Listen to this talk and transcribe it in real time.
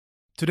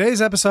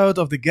Today's episode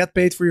of the Get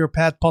Paid for Your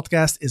Pad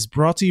podcast is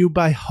brought to you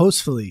by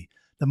Hostfully,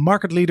 the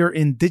market leader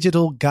in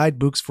digital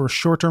guidebooks for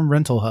short-term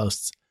rental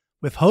hosts.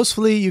 With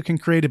Hostfully, you can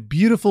create a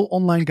beautiful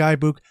online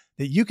guidebook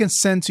that you can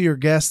send to your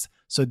guests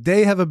so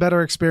they have a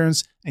better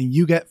experience and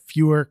you get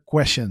fewer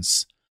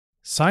questions.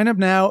 Sign up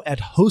now at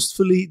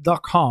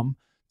hostfully.com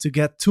to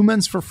get 2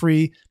 months for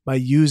free by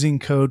using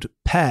code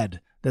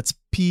PAD. That's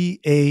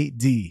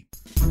PAD.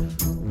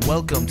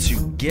 Welcome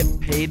to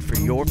Get Paid for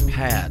Your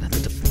Pad,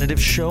 the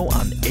definitive show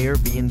on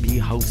Airbnb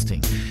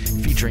hosting,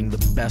 featuring the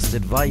best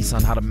advice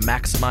on how to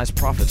maximize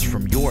profits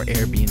from your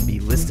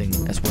Airbnb listing,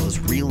 as well as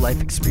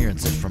real-life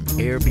experiences from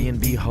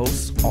Airbnb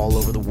hosts all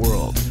over the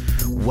world.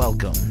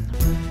 Welcome.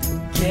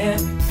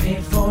 Get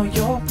paid for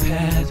your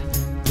pad.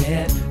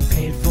 Get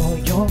paid for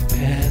your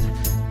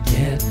pad.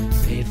 Get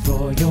paid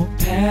for your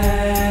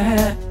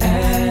pad.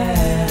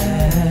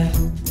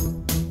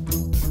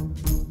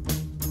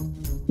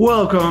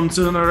 Welcome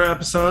to another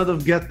episode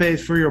of Get Paid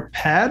for Your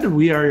Pad.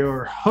 We are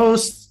your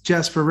hosts,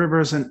 Jasper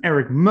Rivers and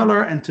Eric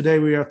Muller, and today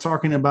we are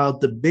talking about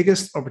the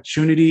biggest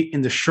opportunity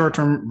in the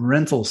short-term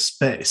rental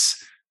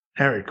space.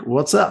 Eric,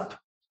 what's up?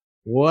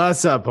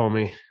 What's up,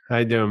 homie? How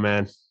you doing,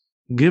 man?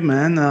 Good,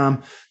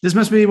 man. This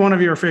must be one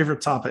of your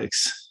favorite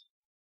topics.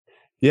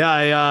 Yeah,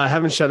 I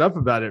haven't shut up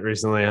about it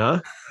recently,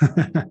 huh?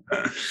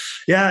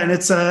 Yeah, and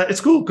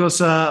it's cool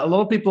because a lot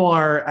of people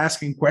are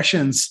asking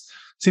questions.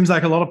 Seems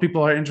like a lot of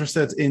people are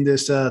interested in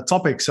this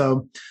topic.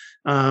 So,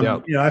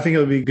 I think it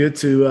would be good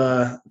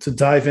to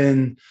dive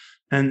in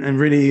and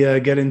really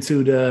get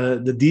into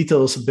the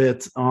details a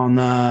bit on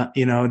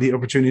the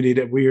opportunity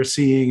that we are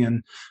seeing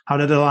and how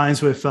that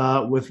aligns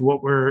with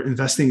what we're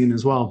investing in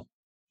as well.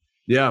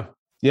 Yeah.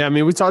 I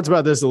mean, we talked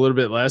about this a little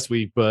bit last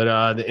week,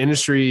 but the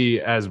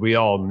industry, as we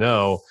all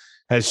know,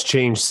 has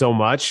changed so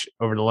much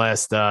over the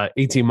last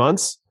 18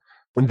 months.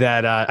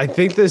 That I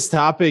think this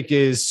topic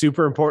is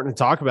super important to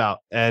talk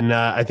about. And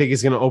I think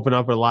it's going to open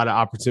up a lot of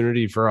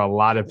opportunity for a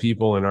lot of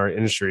people in our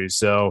industry.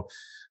 So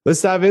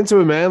let's dive into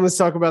it, man. Let's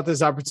talk about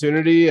this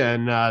opportunity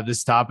and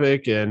this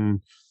topic, and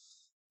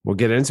we'll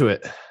get into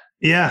it.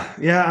 Yeah.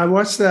 I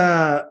watched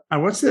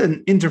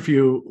an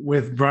interview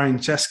with Brian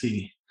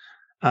Chesky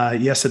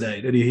yesterday.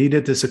 That he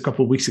did this a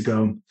couple of weeks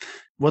ago.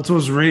 What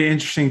was really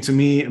interesting to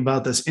me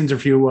about this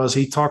interview was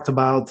he talked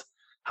about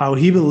how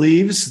he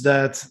believes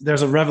that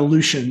there's a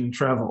revolution in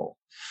travel.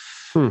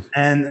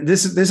 And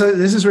this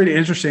is really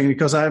interesting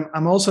because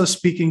I'm also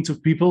speaking to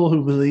people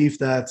who believe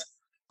that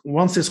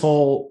once this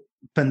whole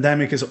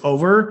pandemic is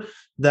over,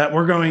 that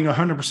we're going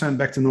 100%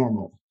 back to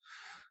normal.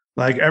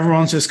 Like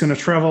everyone's just going to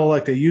travel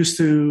like they used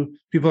to.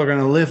 People are going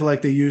to live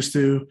like they used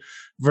to.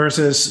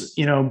 Versus,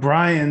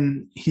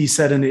 Brian, he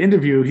said in the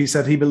interview, he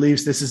said he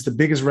believes this is the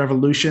biggest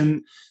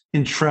revolution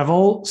in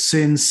travel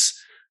since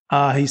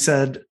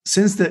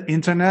the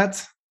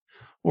internet,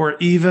 or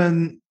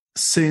even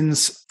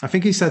since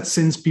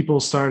people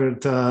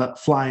started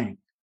flying.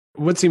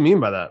 What's he mean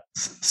by that?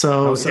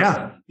 So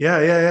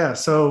yeah.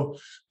 So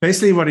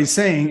basically what he's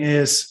saying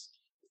is,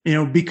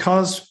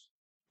 because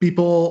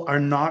people are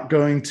not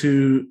going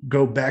to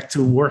go back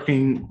to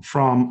working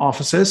from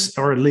offices,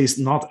 or at least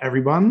not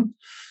everyone.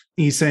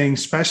 He's saying,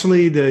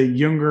 especially the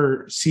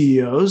younger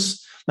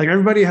CEOs, like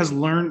everybody has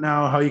learned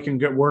now how you can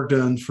get work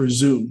done through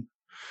Zoom.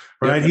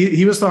 Right. Yeah.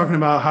 He was talking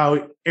about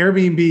how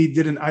Airbnb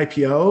did an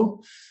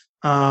IPO.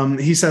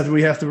 He said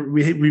we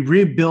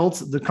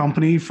rebuilt the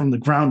company from the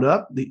ground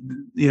up.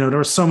 There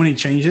were so many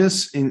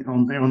changes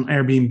on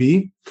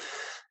Airbnb,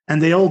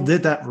 and they all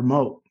did that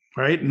remote.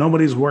 Right.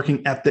 Nobody's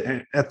working at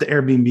the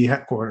Airbnb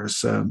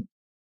headquarters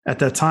at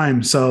that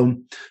time. So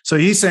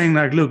he's saying,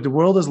 like, look, the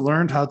world has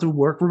learned how to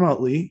work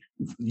remotely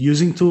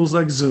using tools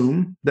like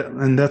Zoom,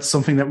 and that's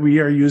something that we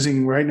are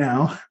using right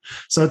now.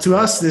 So to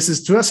us, this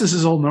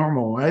is all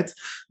normal, right?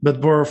 But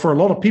for a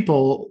lot of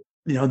people,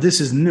 this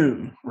is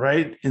new,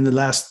 right?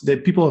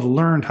 That people have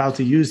learned how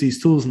to use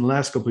these tools in the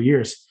last couple of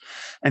years.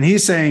 And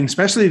he's saying,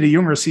 especially the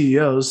younger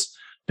CEOs,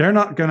 they're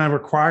not going to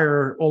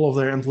require all of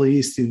their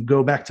employees to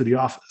go back to the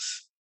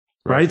office,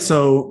 right?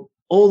 So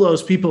all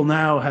those people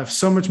now have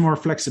so much more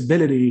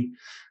flexibility.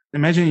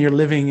 Imagine you're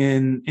living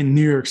in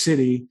New York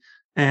City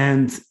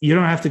and you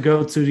don't have to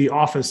go to the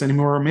office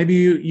anymore. Maybe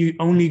you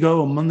only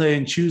go on Monday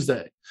and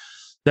Tuesday.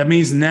 That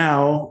means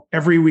now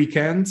every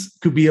weekend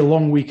could be a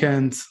long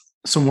weekend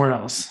somewhere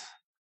else,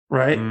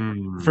 right?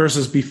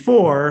 Versus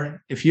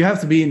before, if you have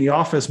to be in the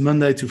office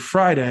Monday to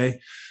Friday,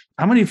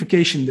 how many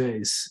vacation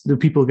days do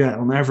people get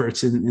on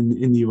average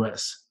in the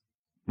US?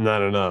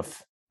 Not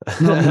enough.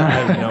 No. I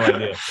have no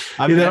idea.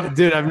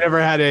 I've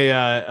never had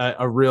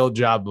a real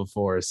job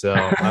before, so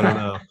I don't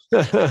know.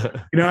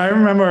 I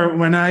remember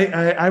when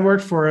I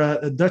worked for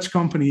a Dutch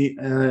company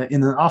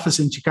in an office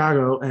in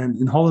Chicago, and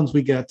in Holland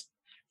we get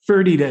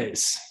 30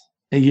 days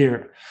a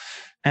year,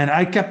 and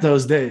I kept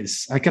those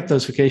days. I kept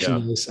those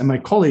vacation days, and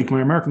my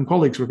American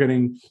colleagues were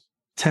getting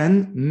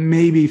 10,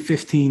 maybe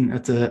 15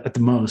 at the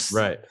most.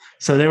 Right.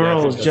 So they were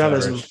all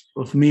jealous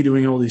of me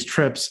doing all these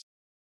trips.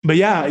 But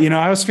yeah,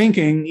 I was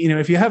thinking,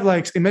 if you have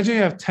imagine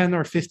you have 10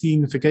 or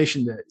 15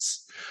 vacation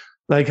days,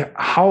 like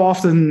how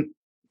often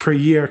per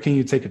year can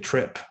you take a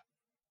trip?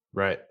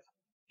 Right.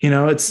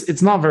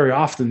 It's not very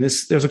often.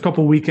 There's a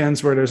couple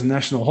weekends where there's a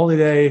national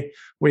holiday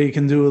where you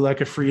can do like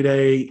a free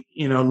day,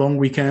 long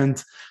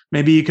weekend.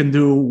 Maybe you can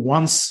do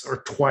once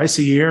or twice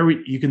a year.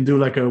 You can do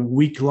like a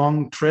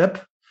week-long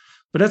trip,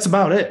 but that's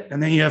about it.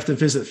 And then you have to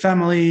visit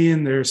family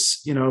and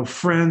there's,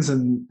 friends.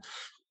 And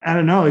I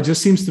don't know. It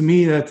just seems to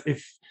me that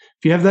if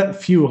you have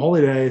that few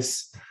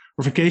holidays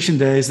or vacation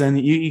days, then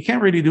you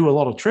can't really do a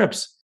lot of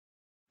trips.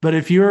 But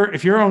if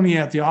you're only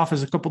at the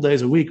office a couple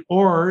days a week,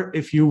 or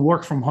if you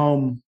work from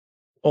home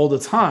all the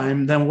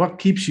time, then what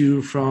keeps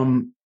you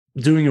from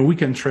doing a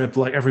weekend trip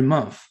like every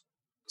month?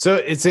 So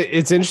it's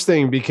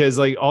interesting because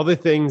like all the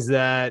things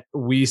that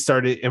we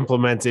started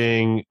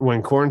implementing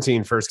when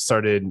quarantine first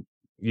started,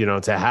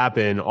 to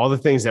happen, all the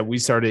things that we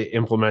started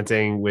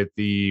implementing with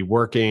the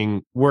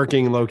working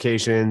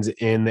locations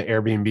in the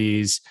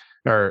Airbnbs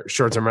or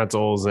short-term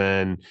rentals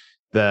and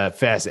the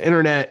fast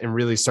internet, and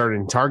really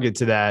starting to target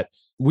to that.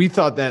 We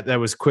thought that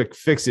was quick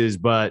fixes,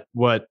 but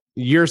what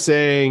you're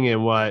saying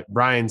and what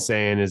Brian's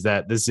saying is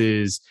that this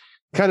is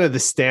kind of the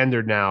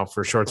standard now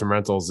for short-term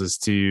rentals, is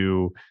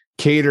to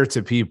cater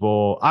to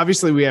people.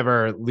 Obviously, we have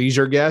our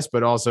leisure guests,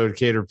 but also to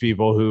cater to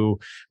people who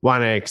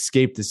want to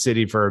escape the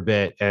city for a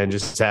bit and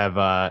just have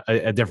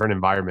a different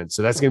environment.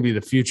 So that's going to be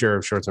the future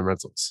of short-term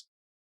rentals.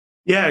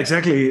 Yeah,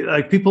 exactly.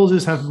 Like people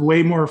just have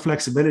way more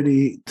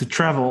flexibility to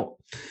travel.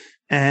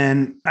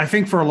 And I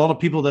think for a lot of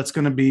people, that's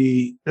going to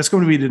be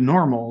the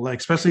normal, like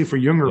especially for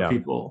younger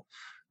people,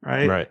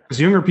 right? Right. Because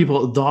younger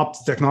people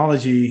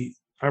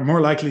are more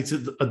likely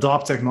to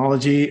adopt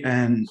technology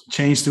and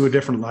change to a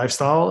different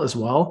lifestyle as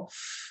well.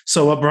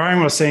 So what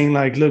Brian was saying,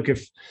 like, look,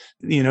 if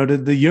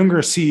the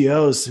younger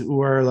CEOs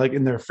who are like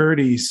in their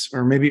 30s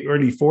or maybe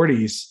early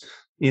 40s,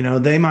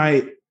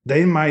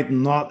 they might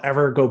not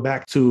ever go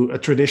back to a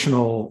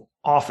traditional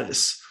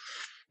office.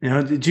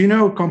 Did you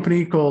know a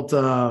company called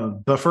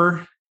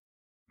Buffer?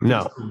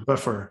 No.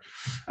 Buffer.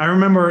 I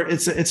remember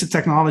it's a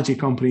technology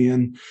company.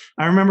 And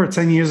I remember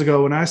 10 years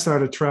ago when I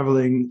started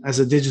traveling as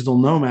a digital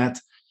nomad,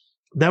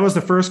 that was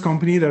the first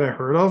company that I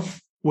heard of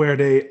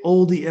where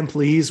all the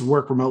employees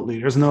work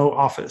remotely. There's no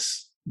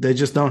office. They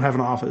just don't have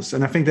an office.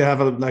 And I think they have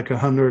like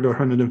 100 or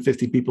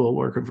 150 people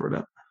working for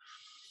them.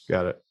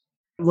 Got it.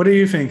 What do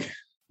you think?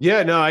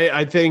 Yeah, no,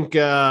 I think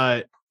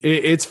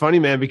it's funny,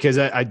 man, because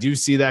I do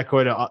see that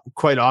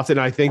quite often.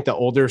 I think the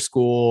older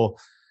school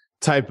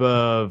type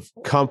of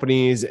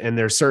companies, and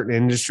there's certain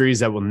industries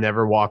that will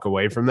never walk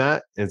away from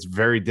that. It's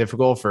very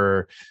difficult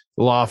for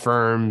law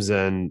firms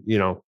and,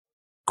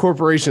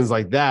 corporations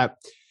like that.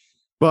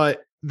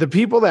 But the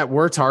people that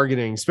we're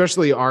targeting,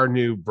 especially our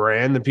new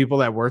brand, the people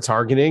that we're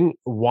targeting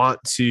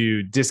want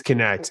to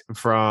disconnect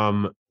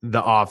from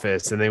the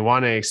office and they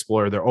want to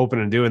explore. They're open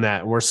to doing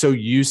that. And we're so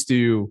used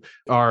to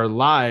our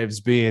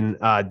lives being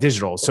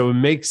digital. So it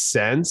makes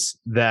sense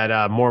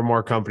that more and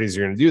more companies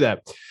are going to do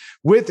that.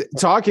 With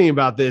talking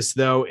about this,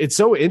 though, it's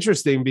so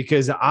interesting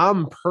because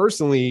I'm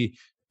personally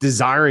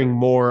desiring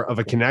more of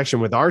a connection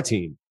with our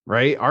team,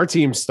 right? Our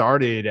team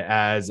started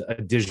as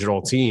a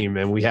digital team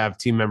and we have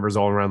team members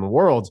all around the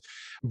world.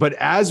 But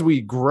as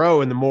we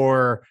grow and the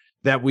more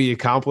that we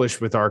accomplish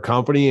with our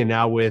company and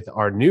now with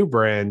our new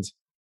brand,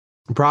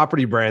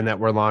 property brand that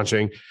we're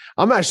launching,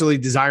 I'm actually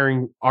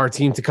desiring our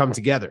team to come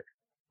together,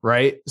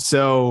 right?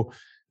 So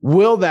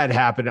will that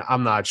happen?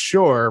 I'm not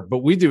sure, but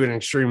we do an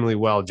extremely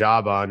well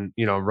job on,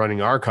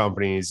 running our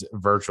companies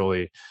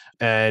virtually.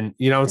 And,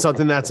 it's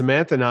something that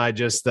Samantha and I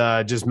just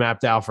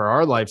mapped out for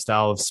our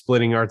lifestyle of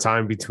splitting our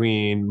time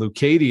between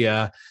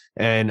Leucadia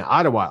and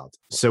Idlewild.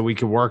 So we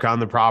can work on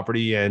the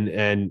property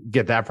and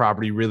get that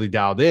property really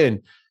dialed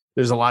in.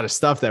 There's a lot of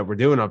stuff that we're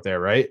doing up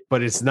there, right?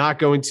 But it's not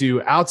going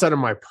to, outside of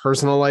my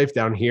personal life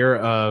down here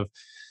of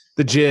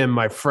the gym,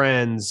 my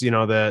friends,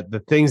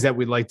 the things that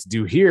we'd like to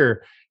do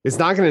here, it's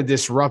not going to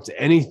disrupt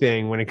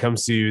anything when it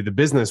comes to the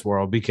business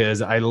world,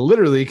 because I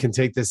literally can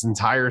take this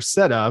entire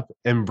setup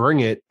and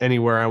bring it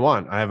anywhere I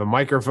want. I have a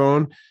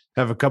microphone,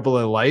 have a couple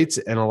of lights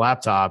and a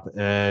laptop,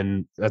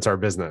 and that's our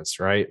business,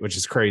 right? Which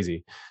is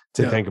crazy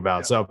to think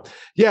about.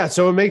 Yeah.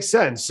 So it makes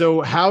sense.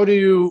 So how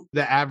do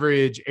the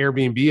average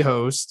Airbnb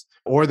host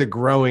or the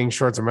growing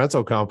short-term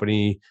rental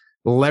company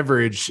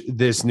leverage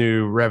this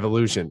new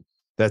revolution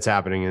that's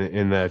happening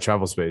in the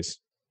travel space?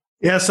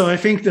 Yeah, so I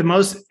think the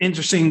most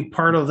interesting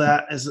part of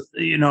that is,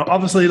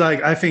 obviously,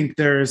 like I think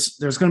there's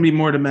going to be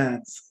more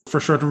demand for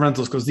short-term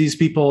rentals because these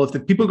people, if the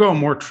people go on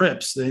more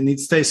trips, they need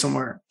to stay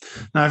somewhere.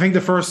 Now, I think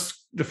the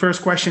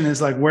first question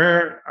is like,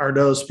 where are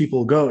those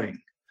people going?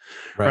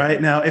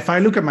 Right now, if I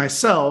look at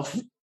myself,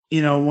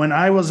 when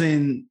I was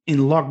in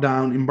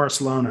lockdown in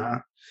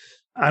Barcelona,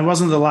 I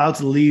wasn't allowed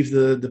to leave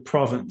the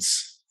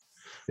province.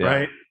 Yeah.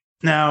 Right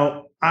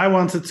now, I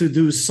wanted to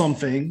do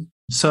something,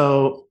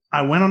 so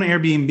I went on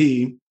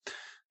Airbnb.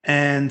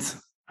 And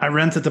I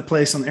rented a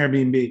place on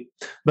Airbnb,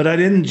 but I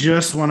didn't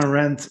just want to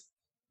rent,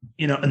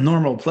 a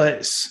normal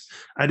place.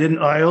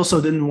 I also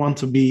didn't want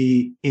to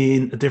be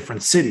in a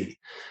different city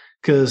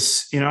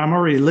because, I'm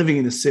already living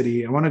in the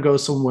city. I want to go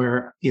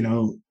somewhere,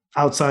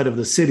 outside of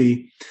the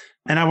city.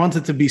 And I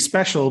wanted to be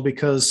special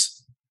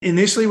because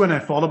initially when I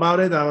thought about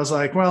it, I was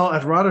like, well,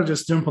 I'd rather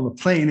just jump on the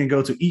plane and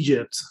go to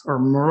Egypt or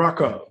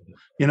Morocco.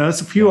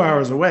 It's a few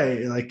hours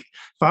away. Like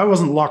if I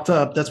wasn't locked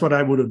up, that's what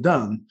I would have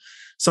done.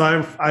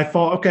 So I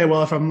thought, okay,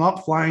 well, if I'm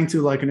not flying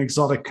to like an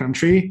exotic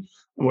country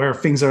where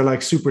things are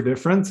like super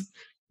different,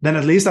 then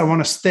at least I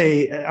want to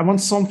stay. I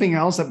want something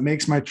else that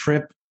makes my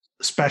trip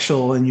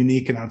special and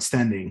unique and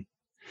outstanding.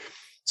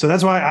 So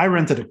that's why I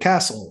rented a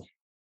castle.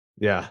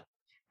 Yeah.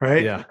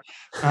 Right. Yeah.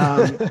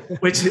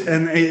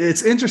 And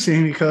it's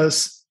interesting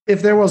because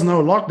if there was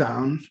no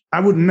lockdown, I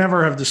would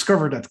never have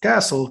discovered that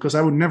castle because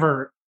I would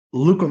never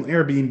look on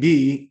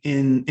Airbnb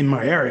in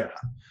my area.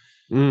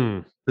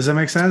 Does that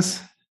make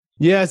sense?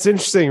 Yeah, it's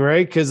interesting,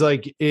 right? Because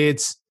like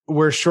it's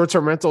where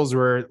short-term rentals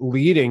were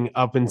leading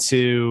up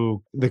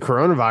into the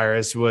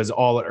coronavirus was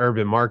all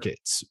urban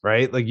markets,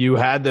 right? Like you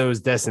had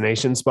those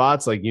destination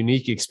spots, like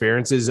unique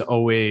experiences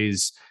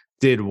always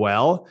did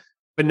well,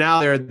 but now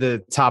they're at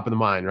the top of the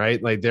mind,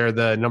 right? Like they're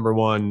the number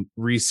one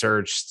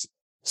researched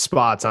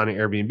spots on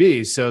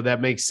Airbnb. So that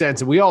makes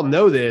sense. And we all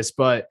know this,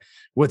 but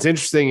what's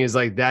interesting is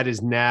like that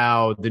is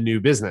now the new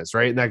business,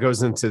 right? And that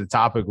goes into the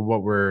topic of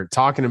what we're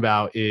talking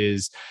about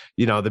is,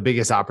 the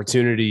biggest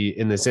opportunity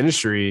in this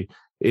industry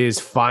is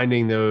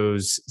finding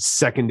those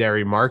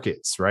secondary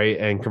markets, right?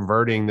 And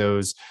converting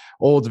those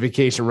old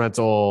vacation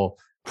rental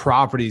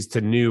properties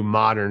to new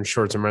modern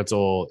short-term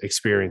rental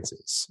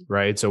experiences,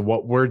 right? So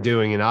what we're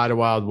doing in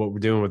Idlewild, what we're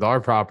doing with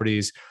our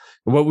properties,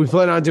 and what we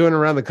plan on doing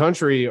around the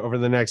country over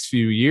the next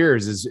few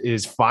years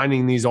is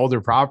finding these older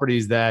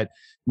properties that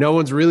no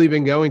one's really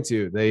been going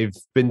to. They've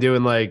been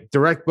doing like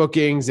direct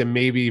bookings and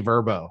maybe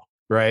Vrbo,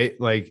 right?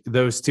 Like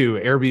those two.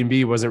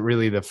 Airbnb wasn't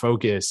really the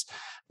focus,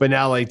 but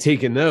now like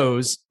taking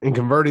those and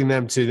converting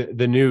them to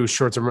the new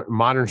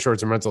modern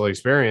short-term rental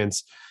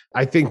experience,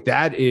 I think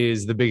that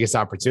is the biggest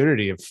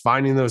opportunity of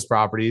finding those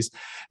properties.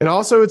 And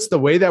also it's the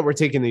way that we're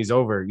taking these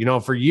over.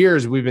 For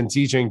years we've been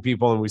teaching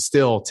people, and we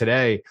still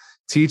today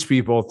teach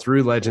people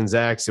through Legends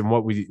X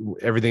and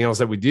everything else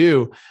that we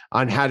do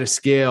on how to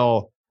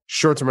scale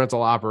short-term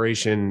rental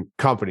operation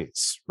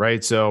companies,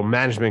 right? So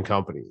management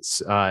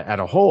companies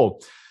at a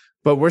whole.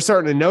 But we're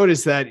starting to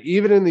notice that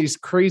even in these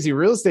crazy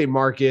real estate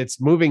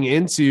markets, moving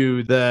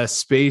into the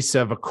space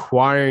of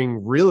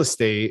acquiring real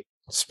estate,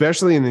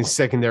 especially in these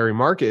secondary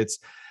markets,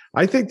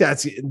 I think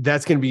that's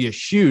going to be a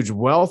huge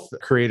wealth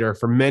creator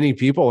for many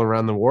people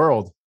around the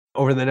world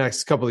over the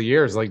next couple of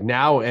years, like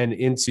now and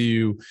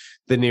into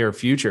the near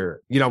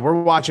future.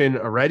 We're watching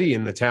already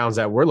in the towns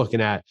that we're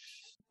looking at.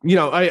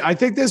 I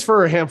think this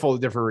for a handful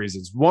of different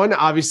reasons. One,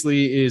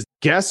 obviously, is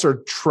guests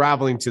are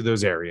traveling to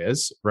those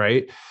areas,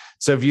 right?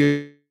 So if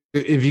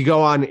you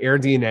go on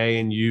AirDNA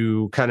and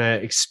you kind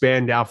of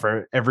expand out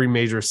for every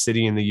major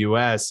city in the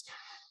US,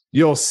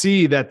 you'll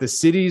see that the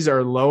cities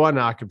are low on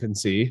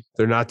occupancy.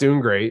 They're not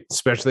doing great,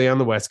 especially on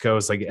the West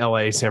Coast, like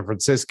LA, San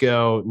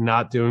Francisco,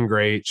 not doing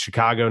great.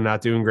 Chicago,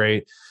 not doing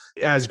great.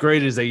 As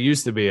great as they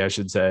used to be, I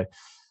should say.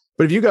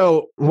 But if you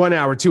go 1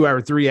 hour, 2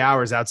 hour, 3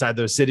 hours outside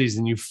those cities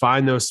and you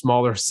find those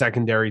smaller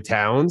secondary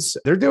towns,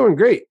 they're doing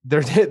great.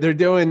 They're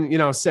doing,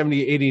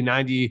 70, 80,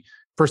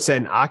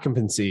 90%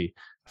 occupancy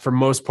for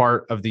most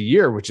part of the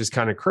year, which is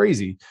kind of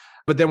crazy.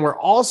 But then we're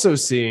also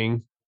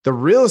seeing the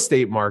real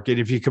estate market.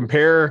 If you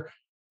compare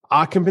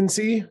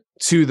occupancy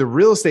to the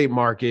real estate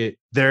market,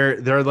 they're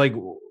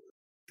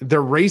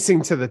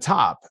racing to the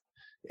top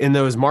in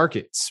those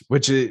markets,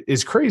 which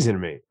is crazy to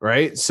me,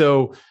 right?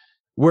 So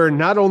we're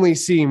not only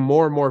seeing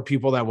more and more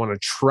people that want to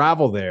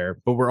travel there,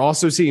 but we're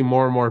also seeing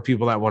more and more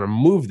people that want to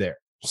move there.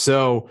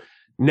 So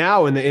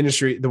now in the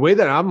industry, the way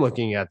that I'm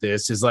looking at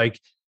this is like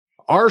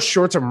our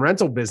short-term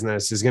rental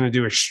business is going to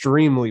do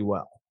extremely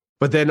well.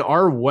 But then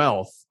our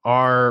wealth,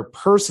 our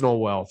personal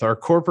wealth, our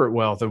corporate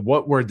wealth of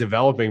what we're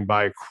developing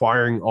by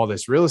acquiring all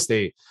this real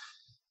estate,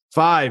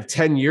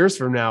 5-10 years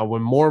from now,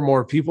 when more and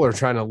more people are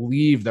trying to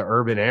leave the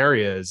urban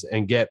areas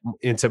and get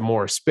into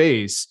more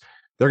space,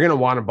 they're going to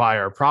want to buy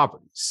our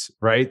properties,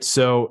 right?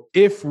 So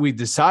if we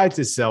decide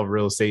to sell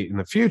real estate in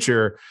the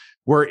future,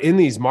 we're in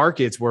these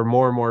markets where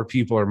more and more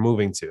people are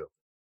moving to.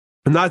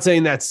 I'm not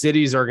saying that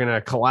cities are going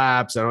to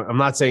collapse. I'm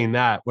not saying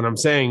that. What I'm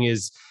saying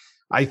is,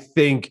 I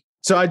think,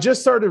 so I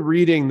just started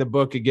reading the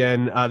book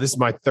again. This is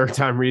my third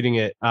time reading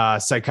it,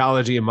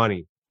 Psychology of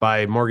Money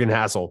by Morgan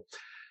Housel.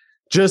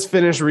 Just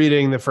finished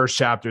reading the first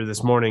chapter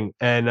this morning.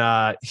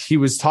 And he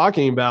was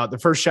talking about, the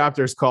first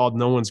chapter is called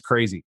No One's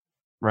Crazy,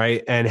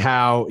 right? And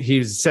how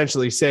he's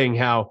essentially saying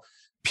how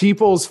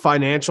people's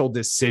financial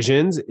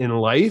decisions in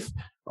life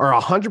are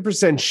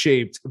 100%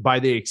 shaped by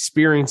the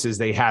experiences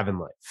they have in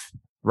life,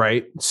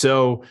 right?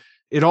 So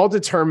it all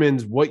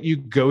determines what you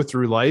go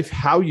through life,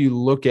 how you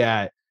look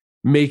at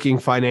making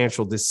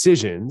financial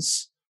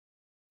decisions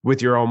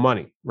with your own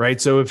money,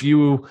 right? So if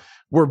you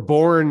were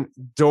born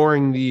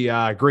during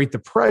the Great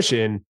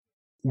Depression,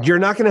 you're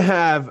not going to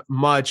have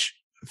much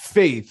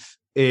faith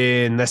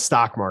in the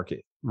stock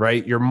market,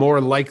 right? You're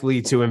more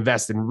likely to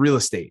invest in real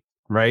estate,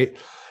 right?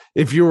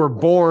 If you were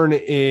born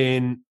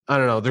in, I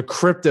don't know, the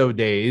crypto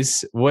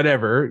days,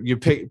 whatever, you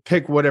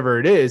pick whatever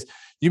it is,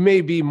 you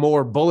may be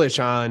more bullish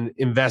on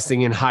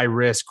investing in high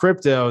risk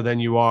crypto than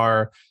you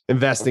are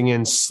investing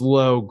in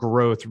slow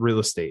growth real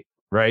estate,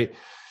 right?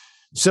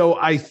 So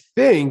I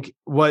think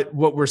what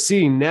we're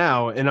seeing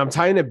now, and I'm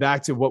tying it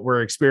back to what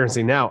we're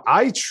experiencing now,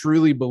 I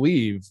truly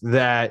believe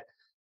that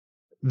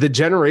the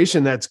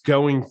generation that's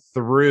going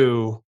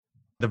through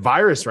the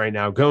virus right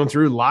now, going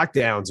through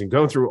lockdowns and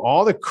going through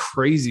all the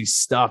crazy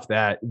stuff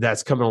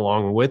that's coming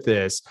along with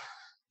this,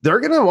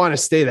 they're going to want to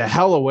stay the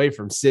hell away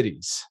from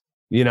cities.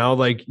 You know,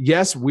 like,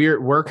 yes,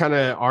 we're kind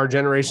of, our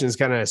generation is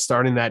kind of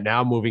starting that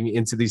now, moving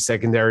into these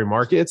secondary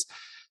markets.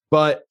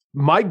 But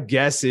my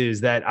guess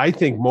is that I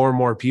think more and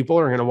more people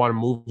are going to want to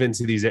move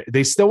into these.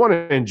 They still want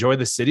to enjoy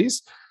the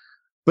cities,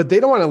 but they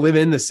don't want to live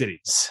in the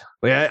cities.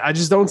 Like, I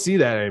just don't see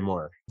that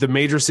anymore. The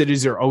major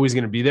cities are always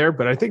going to be there,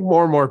 but I think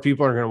more and more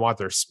people are going to want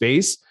their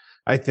space.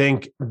 I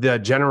think the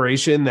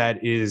generation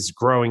that is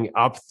growing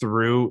up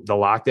through the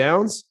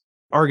lockdowns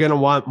are going to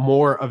want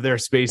more of their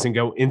space and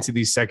go into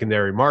these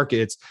secondary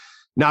markets,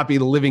 not be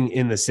living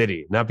in the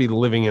city, not be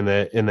living in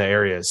the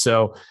area.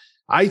 So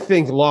I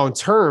think long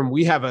term,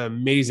 we have an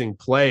amazing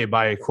play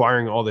by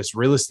acquiring all this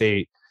real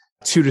estate,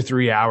 2 to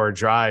 3 hour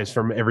drives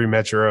from every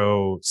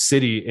metro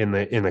city in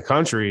the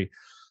country.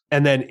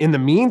 And then in the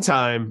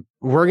meantime,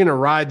 we're going to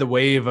ride the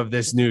wave of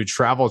this new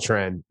travel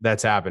trend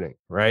that's happening,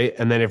 right?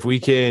 And then if we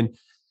can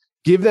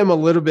give them a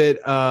little bit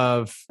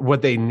of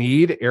what they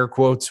need, air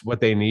quotes,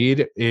 what they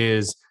need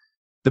is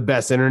the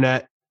best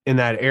internet in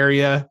that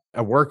area,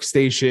 a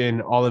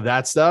workstation, all of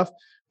that stuff,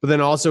 but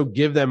then also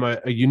give them a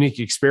unique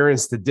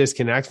experience to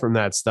disconnect from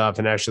that stuff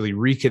and actually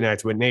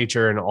reconnect with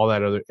nature and all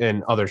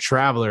that other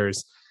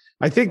travelers.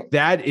 I think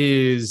that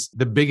is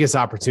the biggest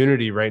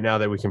opportunity right now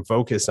that we can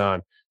focus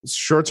on.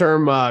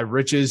 Short-term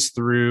riches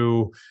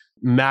through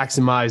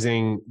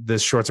maximizing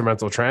this short-term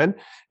rental trend,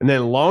 and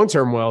then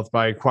long-term wealth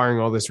by acquiring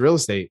all this real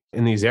estate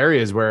in these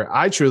areas where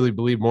I truly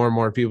believe more and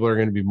more people are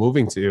going to be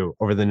moving to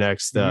over the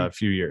next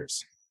few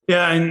years.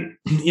 Yeah,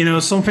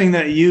 and something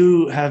that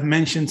you have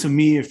mentioned to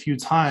me a few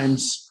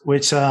times,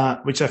 which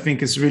I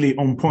think is really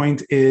on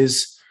point,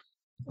 is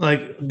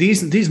like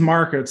these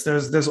markets.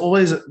 There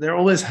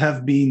always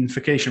have been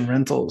vacation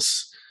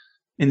rentals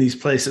in these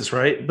places,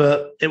 right?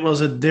 But it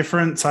was a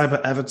different type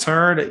of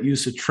avatar that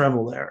used to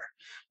travel there,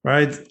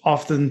 right?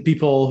 Often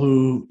people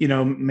who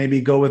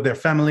maybe go with their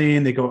family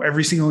and they go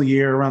every single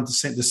year around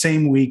the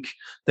same week.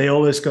 They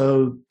always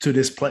go to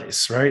this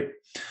place, right?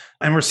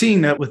 And we're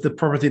seeing that with the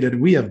property that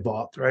we have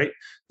bought, right?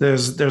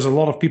 There's a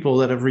lot of people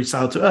that have reached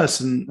out to us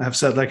and have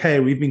said like, hey,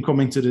 we've been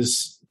coming to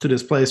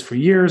this place for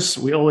years.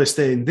 We always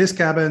stay in this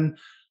cabin.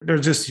 They're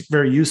just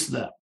very used to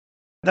that.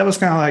 That was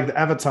kind of like the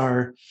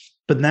avatar.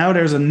 But now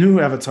there's a new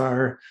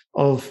avatar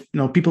of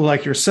people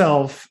like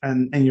yourself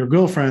and your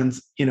girlfriend,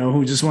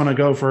 who just want to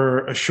go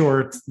for a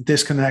short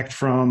disconnect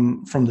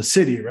from the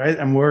city, right?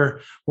 And we're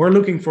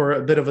looking for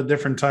a bit of a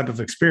different type of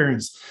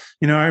experience.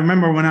 I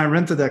remember when I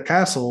rented that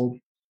castle.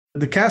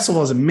 The castle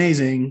was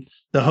amazing.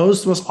 The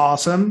host was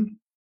awesome,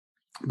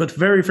 but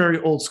very, very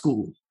old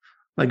school,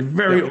 like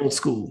very old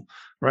school,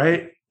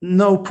 right?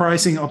 No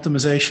pricing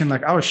optimization.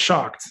 Like I was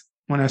shocked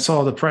when I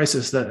saw the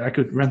prices that I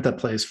could rent that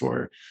place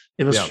for.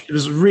 It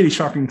was really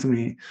shocking to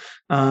me.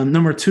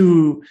 Number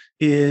two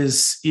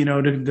is,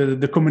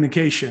 the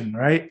communication,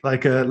 right?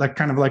 Like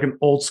kind of like an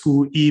old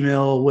school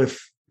email with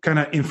kind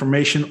of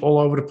information all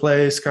over the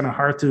place, kind of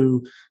hard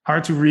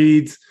to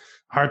read,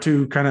 hard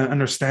to kind of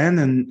understand.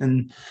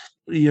 And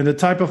the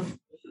type of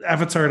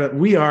avatar that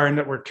we are and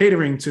that we're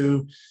catering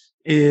to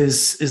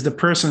is the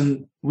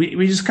person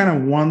we just kind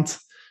of want.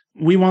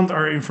 We want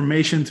our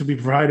information to be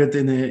provided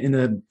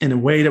in a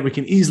way that we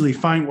can easily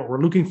find what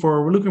we're looking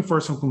for. We're looking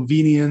for some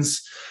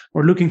convenience.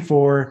 We're looking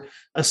for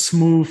a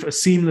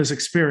seamless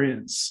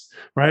experience,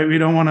 right? We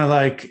don't want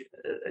to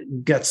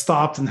get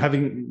stopped and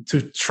having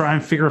to try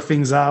and figure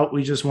things out.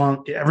 We just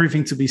want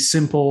everything to be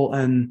simple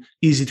and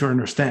easy to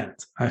understand,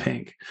 I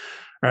think,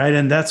 right?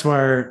 And that's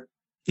where,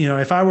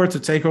 if I were to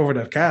take over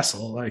that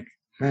castle, like,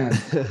 man,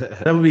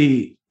 that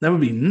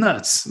would be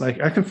nuts.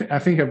 Like I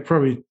think I'd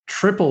probably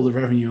triple the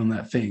revenue on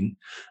that thing,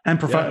 and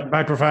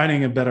by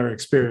providing a better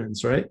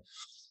experience, right?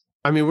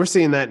 I mean, we're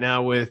seeing that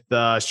now with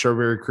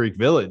Strawberry Creek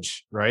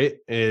Village, right?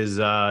 Is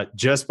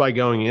just by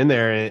going in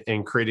there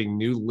and creating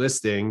new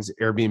listings,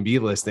 Airbnb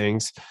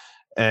listings,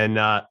 and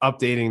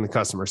updating the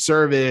customer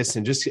service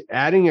and just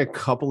adding a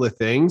couple of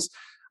things,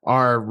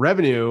 our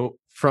revenue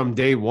from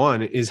day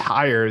one is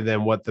higher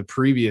than what the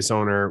previous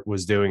owner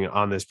was doing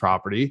on this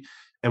property.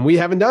 And we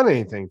haven't done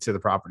anything to the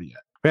property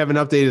yet. We haven't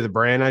updated the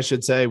brand, I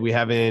should say. We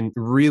haven't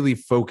really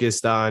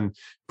focused on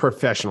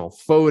professional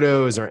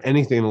photos or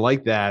anything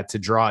like that to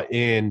draw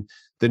in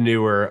the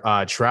newer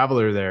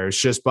traveler there. It's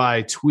just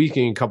by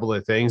tweaking a couple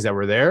of things that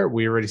were there,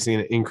 we already seen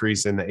an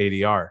increase in the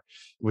ADR,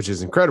 which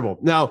is incredible.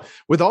 Now,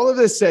 with all of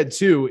this said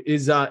too,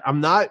 is I'm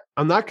not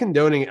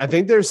condoning. I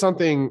think there's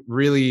something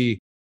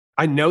really,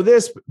 I know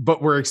this,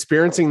 but we're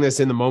experiencing this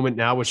in the moment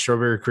now with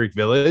Strawberry Creek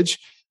Village.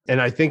 And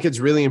I think it's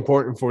really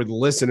important for the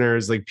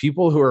listeners, like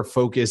people who are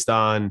focused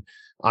on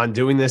on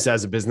doing this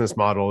as a business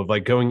model of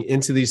like going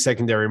into these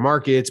secondary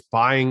markets,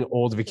 buying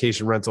old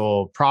vacation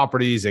rental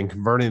properties and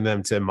converting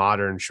them to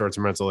modern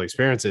short-term rental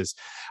experiences.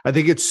 I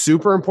think it's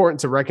super important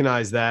to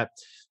recognize that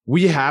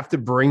we have to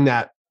bring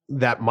that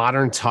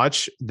modern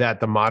touch that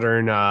the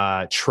modern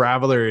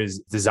traveler is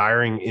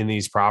desiring in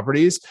these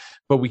properties,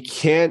 but we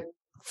can't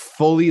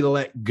fully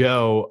let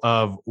go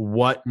of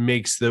what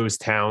makes those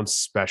towns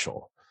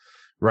special,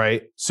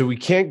 right? So we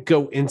can't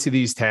go into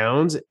these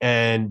towns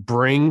and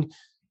bring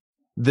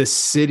the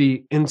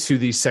city into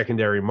these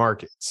secondary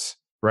markets,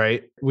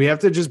 right? We have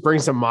to just bring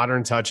some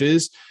modern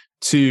touches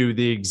to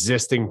the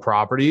existing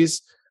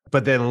properties,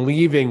 but then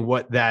leaving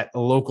what that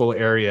local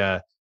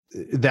area,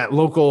 that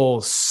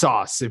local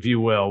sauce, if you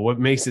will, what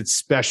makes it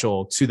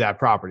special to that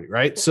property,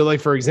 right? So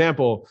like, for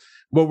example,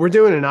 what we're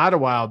doing in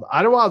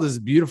Idlewild is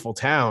a beautiful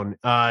town.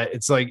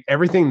 It's like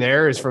everything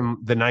there is from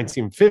the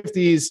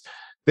 1950s.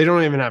 They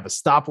don't even have a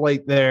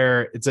stoplight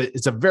there.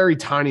 It's a very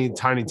tiny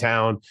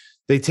town.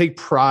 They take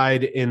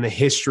pride in the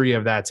history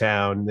of that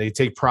town. They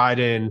take pride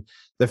in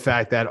the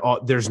fact that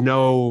there's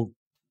no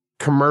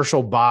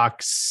commercial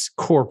box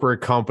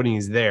corporate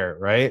companies there,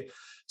 right?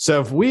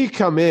 So if we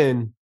come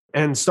in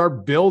and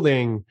start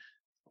building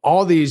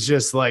all these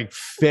just like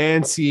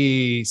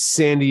fancy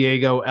San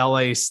Diego,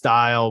 LA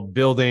style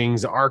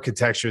buildings,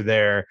 architecture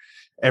there,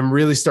 and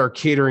really start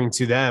catering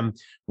to them,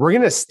 we're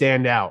going to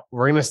stand out.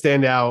 We're going to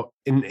stand out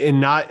in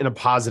not in a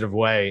positive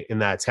way in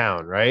that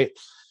town, right?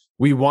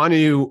 We want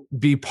to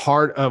be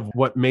part of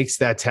what makes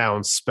that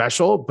town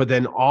special, but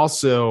then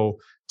also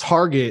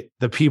target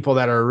the people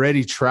that are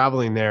already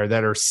traveling there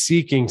that are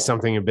seeking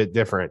something a bit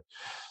different.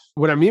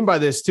 What I mean by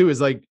this too is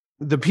like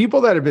the people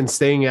that have been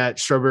staying at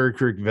Strawberry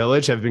Creek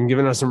Village have been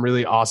giving us some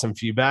really awesome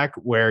feedback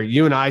where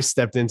you and I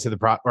stepped into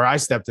I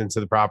stepped into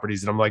the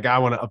properties and I'm like, I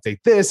want to update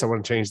this. I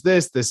want to change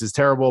this. This is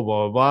terrible,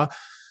 blah, blah, blah.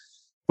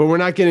 But we're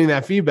not getting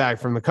that feedback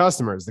from the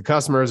customers. The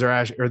customers are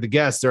actually, or the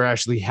guests are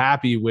actually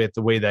happy with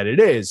the way that it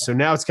is. So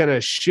now it's kind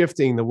of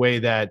shifting the way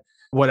that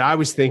what I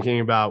was thinking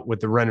about with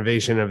the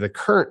renovation of the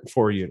current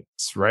 4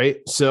 units, right?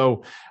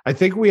 So I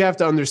think we have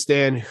to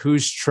understand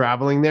who's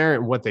traveling there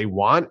and what they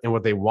want. And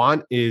what they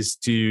want is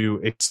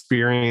to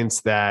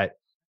experience that,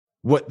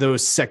 what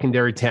those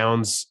secondary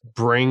towns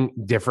bring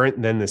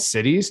different than the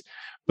cities.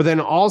 But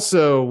then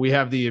also we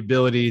have the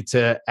ability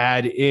to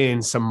add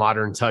in some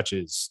modern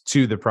touches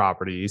to the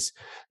properties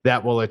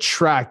that will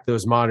attract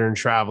those modern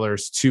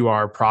travelers to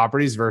our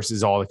properties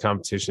versus all the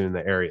competition in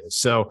the area.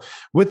 So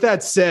with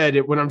that said,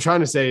 what I'm trying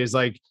to say is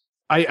like,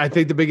 I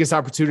think the biggest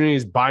opportunity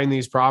is buying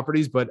these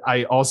properties, but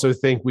I also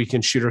think we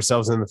can shoot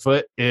ourselves in the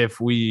foot if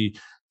we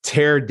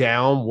tear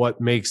down what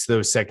makes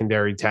those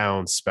secondary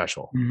towns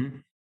special. Mm-hmm.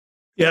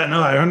 Yeah,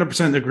 no, I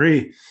 100%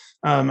 agree.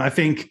 I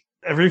think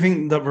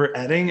everything that we're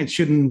adding, it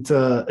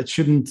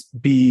shouldn't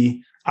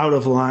be out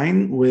of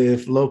line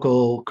with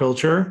local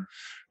culture,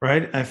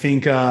 right? I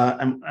think,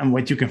 and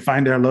what you can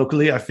find there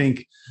locally, I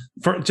think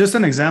for just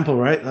an example,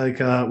 right?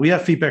 Like we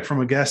have feedback from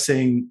a guest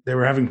saying they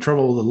were having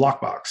trouble with the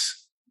lockbox,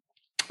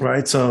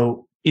 right?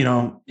 So,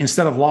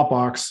 instead of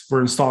lockbox,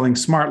 we're installing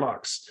smart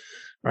locks,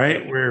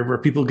 right? Where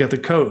people get the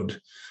code.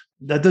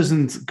 That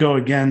doesn't go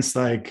against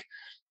like,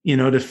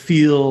 the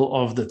feel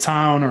of the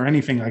town or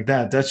anything like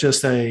that. That's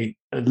just a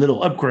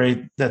little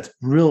upgrade that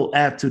will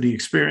add to the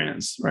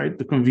experience, right?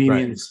 The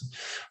convenience.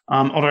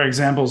 Right. Other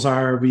examples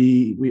are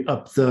we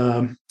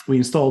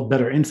installed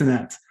better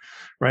internet,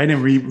 right?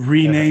 And we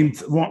renamed.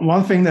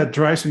 One thing that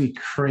drives me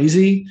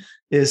crazy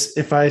is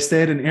if I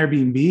stay at an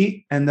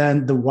Airbnb and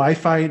then the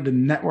Wi-Fi, the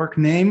network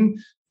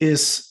name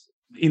is,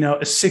 a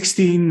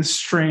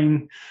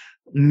 16-string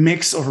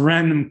mix of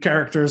random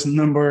characters and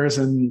numbers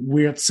and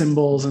weird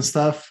symbols and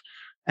stuff.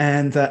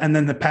 And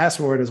then the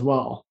password as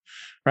well,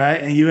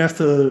 right? And you have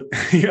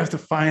to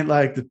find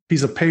like the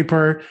piece of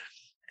paper,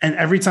 and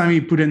every time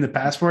you put in the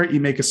password, you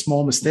make a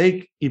small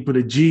mistake. You put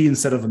a G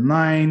instead of a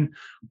 9,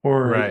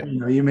 or right.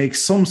 You make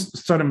some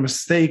sort of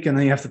mistake, and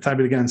then you have to type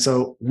it again.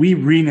 So we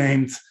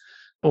renamed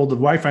all the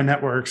Wi-Fi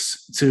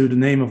networks to the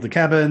name of the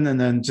cabin, and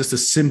then just a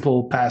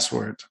simple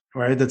password,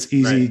 right? That's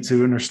easy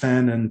to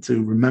understand and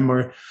to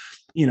remember.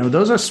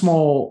 Those are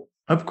small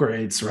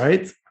upgrades,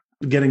 right?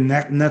 Getting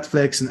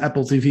Netflix and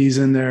Apple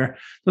TVs in there.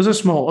 Those are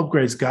small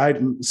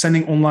upgrades.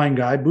 Sending online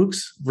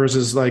guidebooks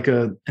versus like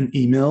an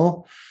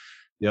email.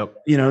 Yep.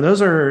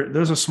 Those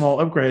are small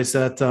upgrades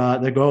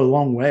that go a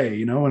long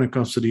way, when it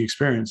comes to the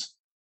experience.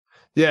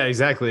 Yeah,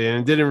 exactly. And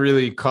it didn't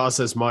really cost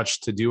us much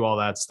to do all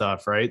that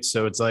stuff, right?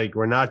 So it's like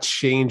we're not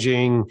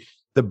changing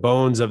the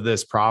bones of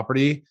this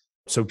property.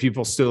 So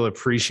people still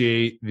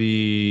appreciate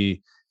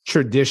the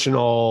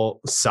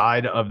traditional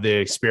side of the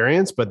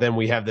experience, but then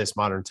we have this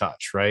modern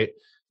touch, right?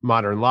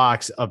 Modern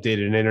locks,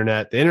 updated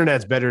internet. The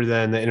internet's better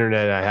than the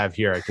internet I have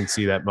here. I can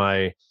see that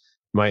my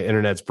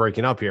internet's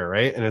breaking up here,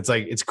 right? And it's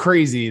like, it's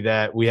crazy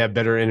that we have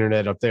better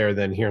internet up there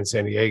than here in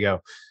San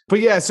Diego. But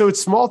yeah, so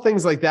it's small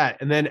things like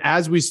that. And then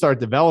as we start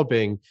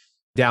developing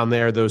down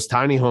there, those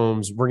tiny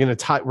homes, we're going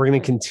to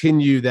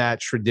continue that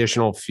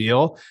traditional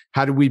feel.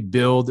 How do we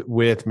build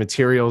with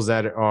materials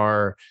that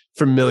are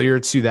familiar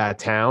to that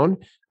town?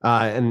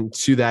 and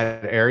to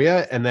that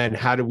area? And then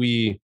how do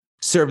we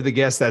serve the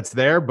guest that's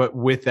there, but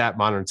with that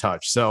modern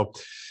touch? So,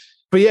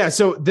 but yeah,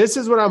 so this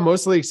is what I'm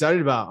mostly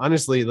excited about.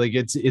 Honestly, like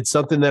it's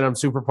something that I'm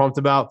super pumped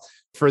about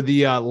for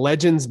the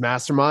Legends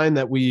Mastermind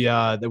that we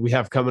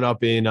have coming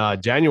up in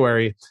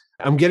January.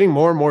 I'm getting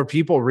more and more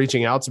people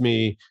reaching out to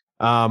me,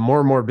 more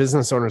and more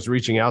business owners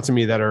reaching out to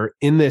me that are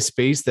in this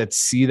space, that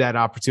see that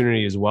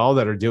opportunity as well,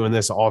 that are doing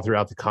this all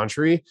throughout the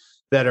country,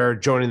 that are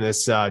joining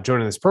this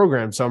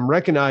program. So I'm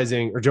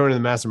recognizing, or joining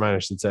the mastermind, I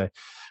should say.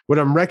 What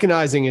I'm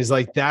recognizing is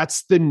like,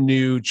 that's the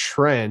new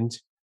trend,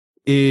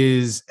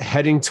 is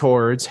heading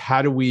towards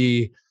how do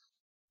we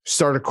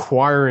start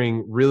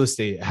acquiring real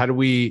estate? How do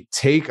we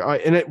take,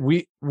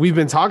 we've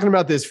been talking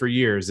about this for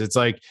years. It's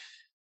like,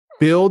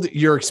 build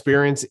your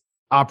experience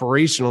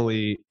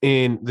operationally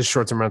in the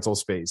short-term rental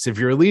space. If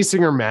you're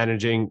leasing or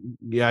managing,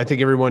 I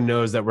think everyone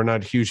knows that we're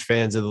not huge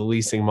fans of the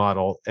leasing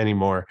model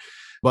anymore.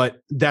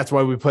 But that's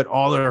why we put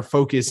all our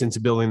focus into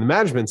building the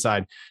management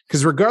side.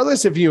 Because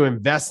regardless if you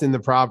invest in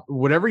the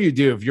whatever you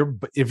do,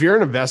 if you're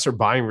an investor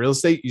buying real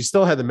estate, you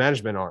still have the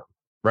management arm,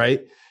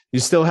 right? You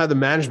still have the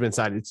management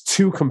side. It's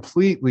two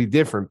completely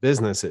different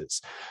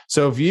businesses.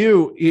 So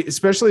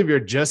especially if you're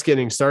just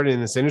getting started in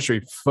this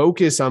industry,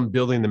 focus on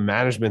building the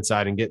management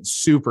side and get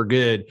super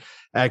good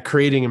at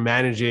creating and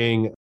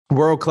managing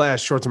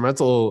world-class short-term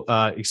rental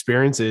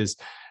experiences.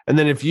 And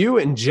then if you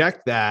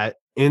inject that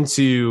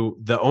into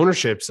the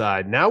ownership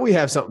side, now we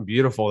have something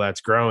beautiful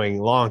that's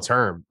growing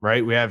long-term,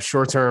 right? We have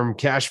short-term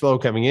cash flow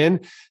coming in,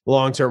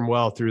 long-term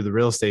wealth through the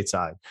real estate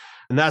side.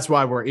 And that's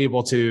why we're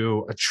able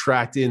to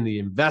attract in the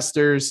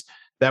investors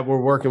that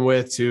we're working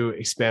with to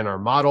expand our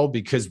model,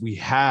 because we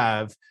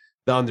have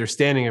the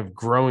understanding of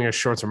growing a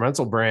short-term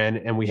rental brand,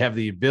 and we have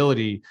the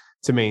ability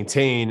to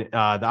maintain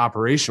the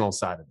operational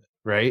side of it,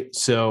 right?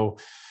 So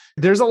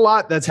there's a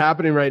lot that's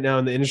happening right now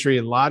in the industry,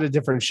 a lot of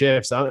different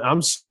shifts.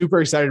 I'm super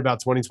excited about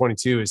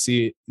 2022 to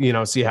see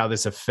how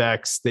this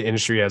affects the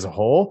industry as a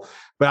whole.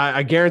 But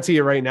I guarantee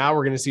you right now,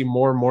 we're going to see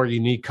more and more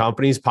unique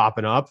companies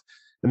popping up,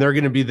 and they're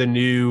going to be the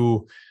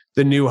new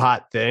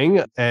hot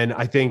thing. And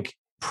I think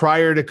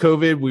prior to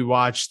COVID, we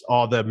watched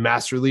all the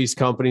master lease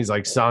companies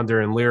like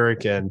Sonder and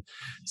Lyric and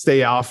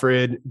Stay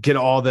Alfred get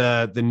all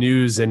the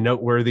news and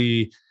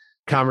noteworthy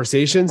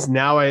conversations.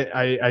 Now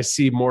I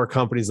see more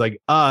companies like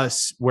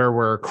us where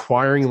we're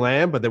acquiring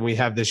land, but then we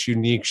have this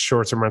unique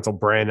short-term rental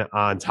brand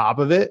on top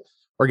of it.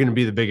 We're going to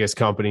be the biggest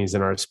companies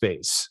in our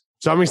space.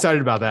 So I'm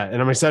excited about that.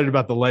 And I'm excited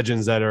about the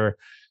legends that are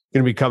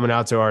going to be coming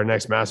out to our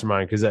next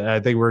mastermind, because I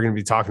think we're going to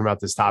be talking about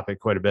this topic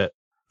quite a bit.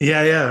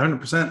 Yeah,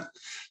 100%.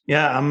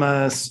 Yeah,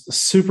 I'm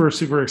super,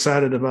 super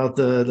excited about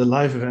the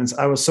live events.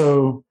 I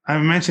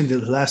mentioned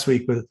it last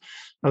week, but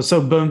I was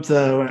so bummed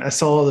when I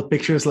saw all the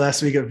pictures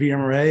last week at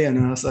VMRA, and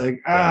I was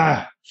like,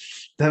 damn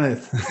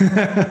it.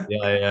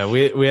 Yeah.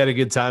 We had a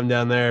good time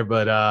down there,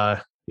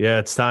 but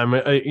it's time.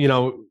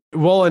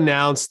 We'll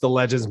announce the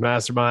Legends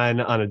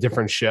Mastermind on a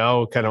different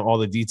show, kind of all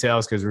the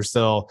details, because we're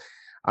still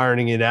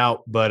ironing it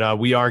out. But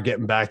we are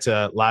getting back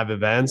to live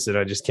events, and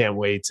I just can't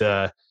wait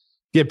to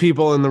get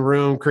people in the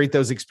room, create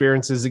those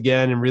experiences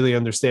again, and really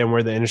understand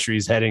where the industry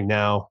is heading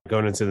now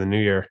going into the new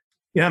year.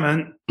 Yeah,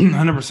 man,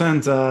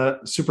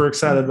 100%. Super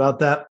excited about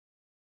that.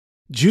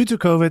 Due to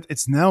COVID,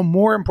 it's now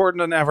more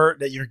important than ever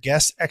that your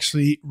guests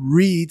actually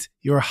read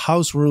your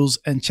house rules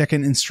and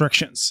check-in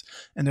instructions.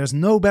 And there's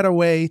no better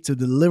way to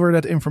deliver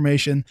that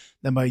information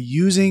than by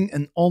using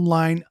an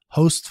online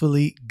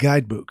Hostfully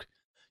guidebook.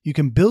 You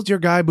can build your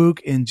guidebook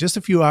in just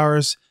a few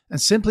hours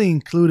and simply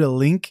include a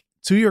link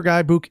to your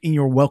guidebook in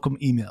your welcome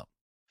email.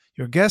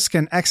 Your guests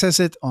can access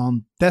it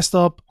on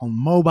desktop, on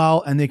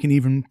mobile, and they can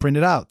even print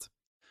it out.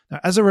 Now,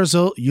 as a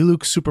result, you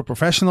look super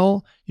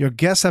professional. Your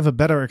guests have a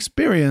better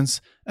experience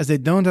as they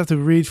don't have to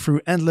read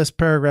through endless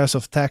paragraphs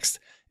of text.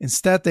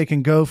 Instead, they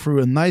can go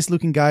through a nice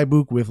looking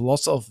guidebook with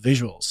lots of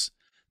visuals.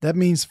 That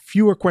means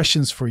fewer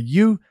questions for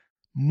you,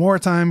 more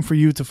time for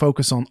you to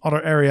focus on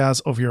other areas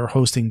of your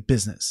hosting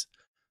business.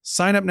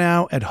 Sign up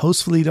now at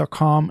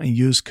hostfully.com and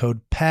use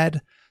code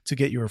PAD to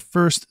get your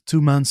first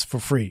 2 months for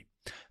free.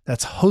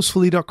 That's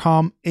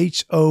hostfully.com,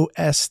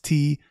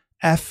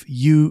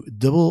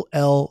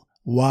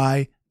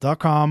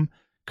 HOSTFULLY.com,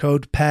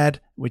 code PAD,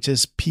 which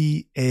is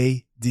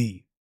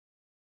PAD.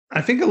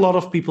 I think a lot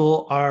of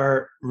people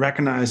are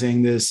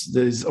recognizing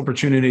this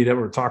opportunity that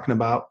we're talking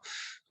about,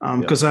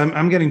 because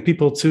I'm getting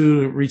people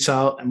to reach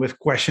out and with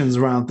questions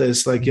around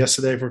this. Like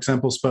yesterday, for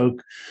example,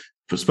 spoke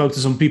to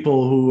some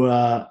people who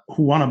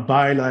want to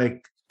buy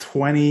like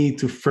 20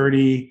 to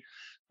 30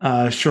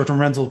 short-term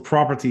rental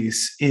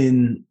properties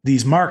in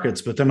these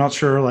markets, but they're not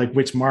sure like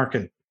which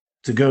market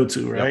to go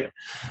to, right?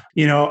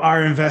 Yep.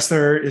 Our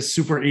investor is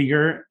super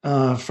eager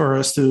for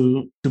us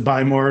to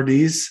buy more of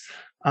these.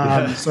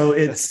 So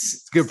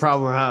it's a good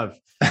problem to have.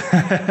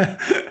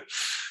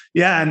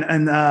 Yeah.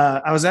 And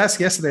I was asked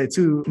yesterday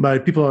too by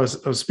people I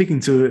was speaking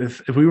to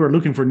if we were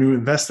looking for new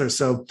investors.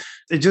 So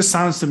it just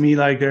sounds to me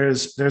like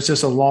there's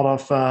just a lot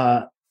of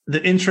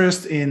the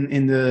interest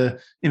in the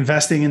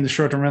investing in the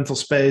short-term rental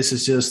space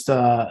is just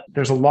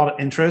there's a lot of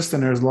interest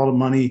and there's a lot of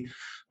money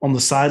on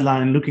the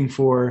sideline looking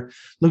for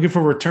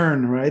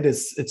return, right?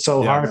 It's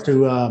so hard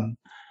to.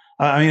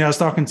 I was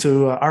talking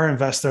to our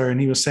investor,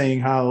 and he was saying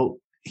how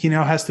he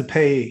now has to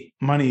pay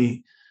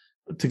money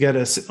to get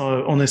us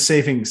on his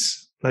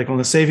savings, like on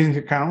the savings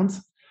account,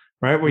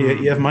 right? Where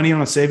you have money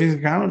on a savings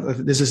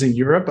account. This is in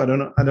Europe. I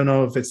don't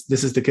know if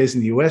this is the case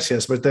in the US,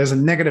 yes, but there's a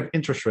negative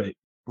interest rate.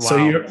 Wow. So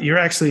you're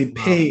actually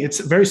paying, it's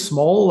very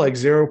small, like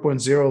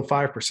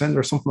 0.05%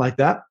 or something like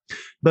that.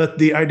 But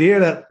the idea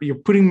that you're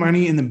putting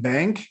money in the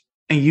bank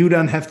and you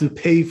don't have to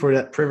pay for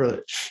that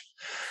privilege,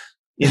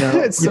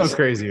 it's so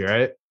crazy,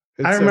 right?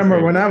 I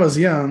remember when I was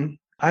young,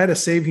 I had a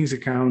savings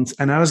account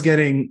and I was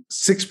getting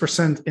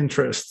 6%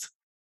 interest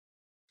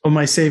on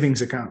my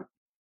savings account.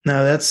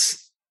 Now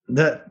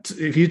that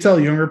if you tell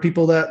younger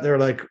people that, they're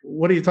like,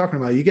 what are you talking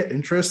about? You get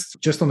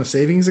interest just on a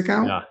savings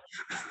account? Yeah.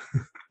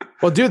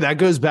 Well, dude, that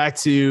goes back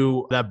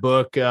to that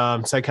book,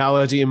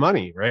 Psychology and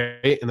Money,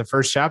 right? In the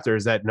first chapter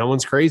is that no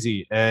one's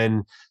crazy.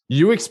 And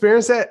you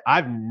experience that.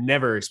 I've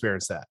never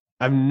experienced that.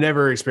 I've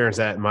never experienced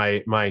that in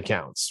my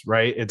accounts,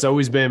 right? It's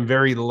always been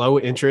very low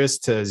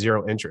interest to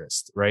zero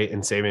interest, right?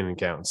 In saving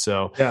accounts.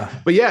 So,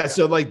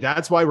 so like,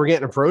 that's why we're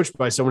getting approached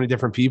by so many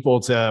different people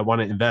to want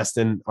to invest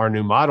in our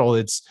new model.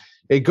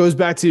 It goes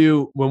back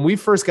to when we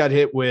first got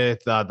hit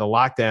with the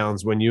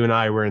lockdowns, when you and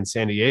I were in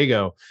San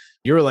Diego.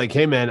 You were like,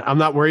 hey, man, I'm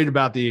not worried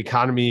about the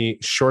economy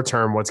short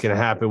term, what's going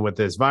to happen with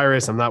this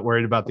virus. I'm not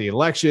worried about the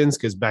elections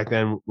because back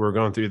then we were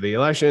going through the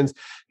elections.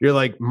 You're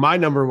like, my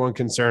number one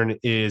concern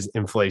is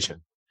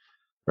inflation,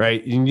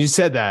 right? And you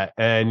said that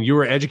and you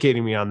were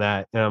educating me on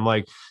that. And I'm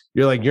like,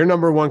 you're like, your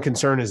number one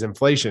concern is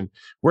inflation.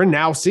 We're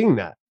now seeing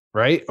that,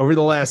 right? Over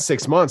the last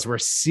 6 months, we're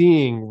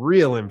seeing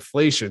real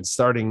inflation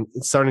starting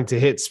to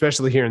hit,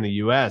 especially here in the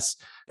US.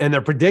 And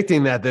they're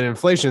predicting that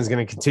inflation is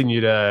going to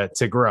continue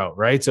to grow,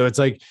 right? So it's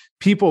like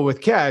people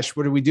with cash,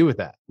 what do we do with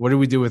that? What do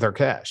we do with our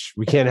cash?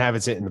 We can't have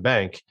it sit in the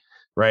bank,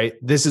 right?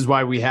 This is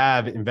why we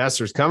have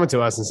investors coming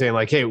to us and saying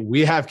like, hey,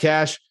 we have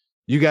cash.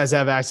 You guys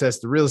have access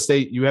to real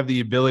estate. You have the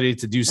ability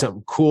to do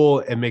something cool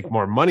and make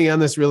more money on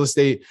this real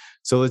estate.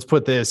 So let's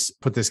put this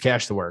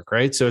cash to work,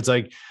 right? So it's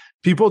like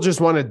people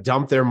just want to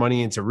dump their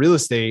money into real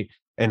estate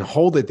and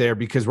hold it there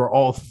because we're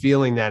all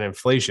feeling that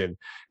inflation.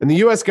 And the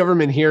US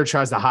government here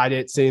tries to hide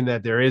it, saying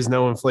that there is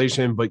no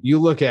inflation, but you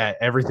look at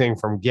everything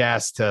from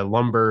gas to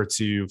lumber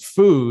to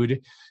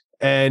food,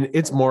 and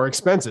it's more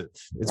expensive.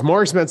 It's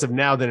more expensive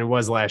now than it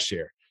was last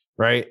year,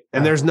 right?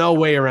 And there's no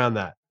way around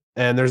that.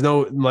 And there's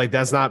no, like,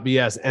 that's not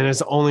BS. And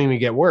it's only going to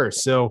get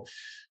worse. So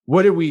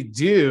what do we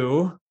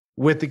do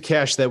with the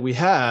cash that we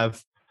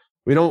have?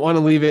 We don't want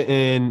to leave it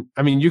in,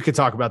 I mean, you could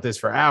talk about this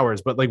for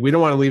hours, but like, we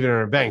don't want to leave it in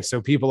our bank. So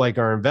people like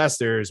our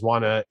investors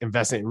want to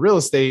invest in real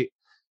estate.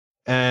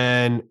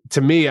 And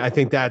to me, I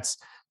think that's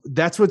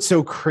what's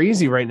so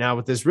crazy right now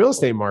with this real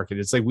estate market.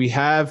 It's like we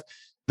have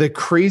the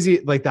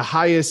crazy, like the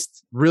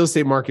highest real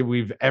estate market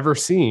we've ever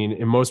seen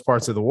in most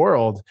parts of the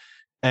world.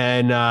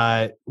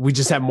 And we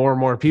just have more and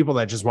more people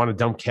that just want to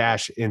dump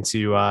cash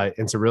into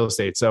real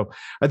estate. So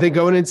I think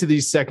going into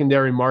these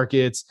secondary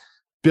markets,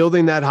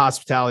 building that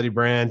hospitality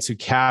brand to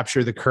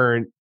capture the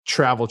current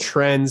travel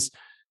trends,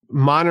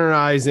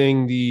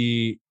 modernizing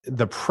the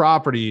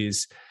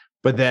properties,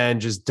 but then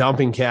just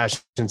dumping cash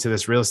into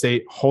this real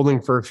estate,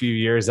 holding for a few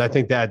years. I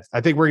think we're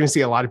going to see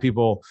a lot of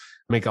people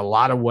make a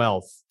lot of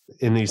wealth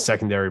in these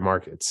secondary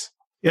markets.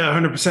 Yeah,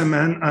 100%,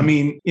 man. I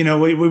mean, we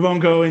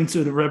won't go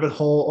into the rabbit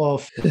hole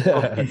of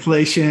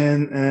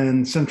inflation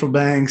and central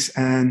banks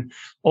and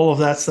all of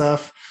that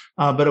stuff.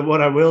 But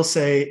what I will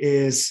say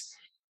is,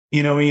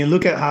 when you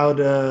look at how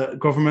the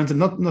government, and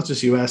not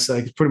just US,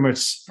 like pretty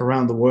much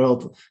around the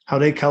world, how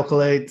they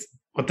calculate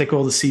what they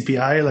call the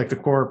CPI, like the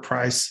core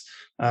price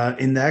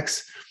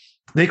index,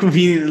 they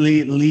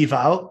conveniently leave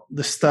out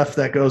the stuff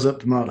that goes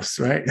up the most,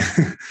 right?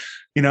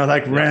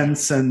 Like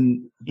rents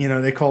and,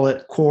 they call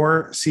it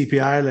core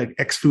CPI, like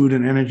X food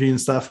and energy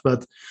and stuff.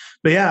 But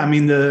yeah, I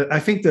mean, I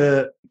think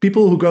the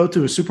people who go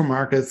to a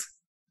supermarket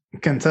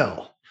can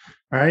tell,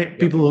 right? Yep.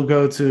 People who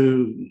go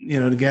to,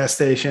 the gas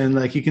station,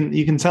 like you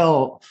can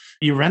tell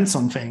you rent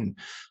something.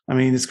 I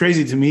mean, it's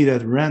crazy to me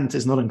that rent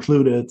is not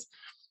included.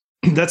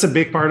 That's a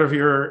big part of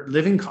your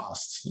living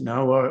costs. It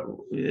doesn't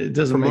make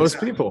sense. For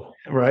most people,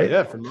 right?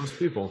 Yeah, for most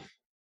people.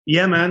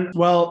 Yeah, man.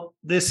 Well,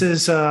 this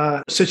is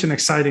such an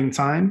exciting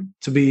time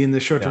to be in the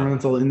short-term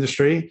rental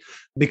industry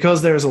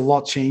because there's a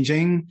lot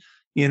changing.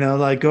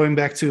 Like going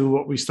back to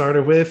what we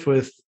started with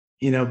Brian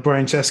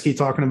Chesky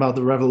talking about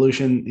the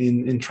revolution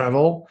in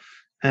travel,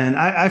 and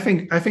I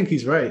think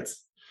he's right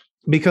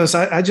because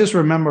I just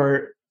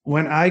remember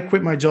when I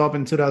quit my job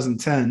in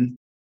 2010,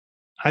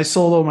 I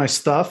sold all my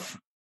stuff.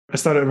 I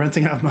started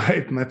renting out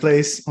my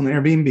place on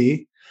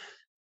Airbnb,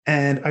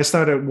 and I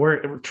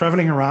started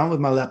traveling around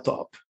with my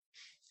laptop.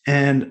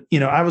 And,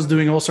 I was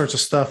doing all sorts of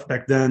stuff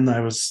back then.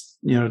 I was,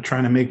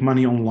 trying to make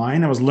money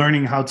online. I was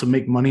learning how to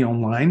make money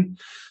online.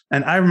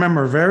 And I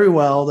remember very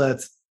well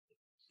that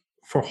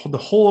for the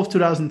whole of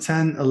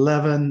 2010,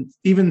 11,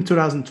 even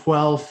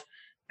 2012,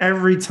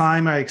 every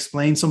time I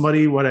explained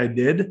somebody what I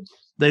did,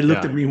 they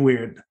looked at me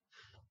weird.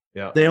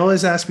 Yeah. They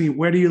always ask me,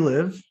 where do you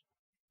live?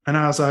 And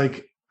I was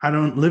like, I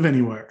don't live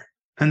anywhere.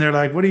 And they're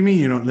like, what do you mean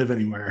you don't live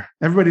anywhere?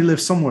 Everybody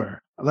lives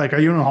somewhere. Like, are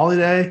you on a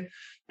holiday?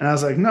 And I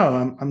was like,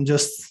 no, I'm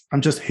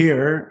just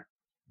here,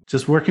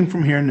 just working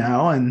from here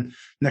now. And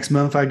next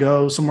month I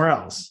go somewhere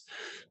else.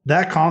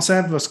 That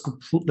concept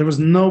there was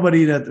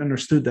nobody that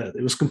understood that.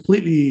 It was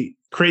completely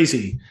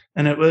crazy.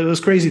 And it was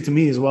crazy to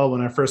me as well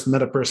when I first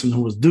met a person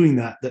who was doing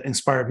that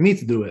inspired me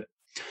to do it.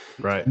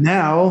 Right.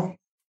 Now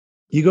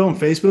you go on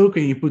Facebook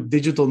and you put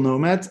digital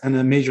nomad and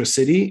a major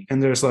city,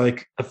 and there's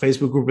like a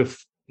Facebook group of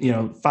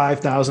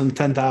 5,000,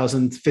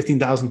 10,000,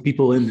 15,000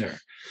 people in there.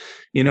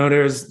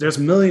 There's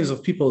millions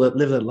of people that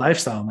live that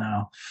lifestyle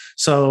now.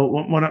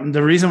 So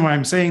the reason why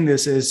I'm saying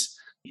this is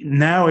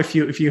now, if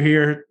you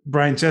hear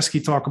Brian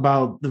Chesky talk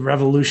about the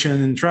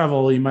revolution in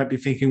travel, you might be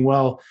thinking,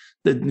 well,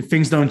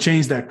 things don't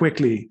change that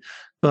quickly.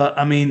 But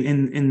I mean,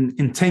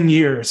 in 10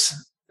 years,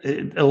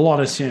 a lot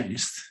has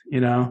changed,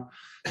 and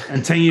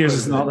 10 years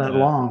is not that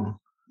long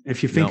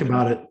if you think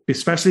about it,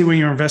 especially when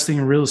you're investing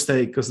in real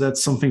estate, because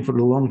that's something for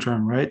the long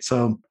term, right?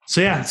 So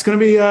yeah, it's going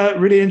to be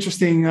really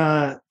interesting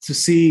to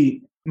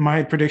see.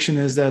 My prediction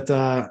is that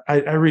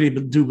I really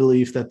do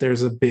believe that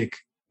there's a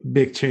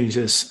big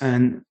changes.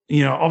 And,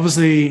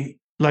 obviously,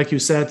 like you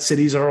said,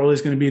 cities are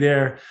always going to be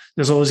there.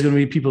 There's always going to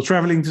be people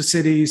traveling to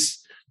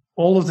cities.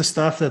 All of the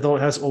stuff that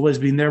has always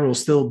been there will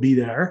still be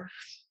there.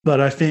 But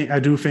I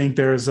do think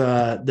there's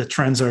the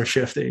trends are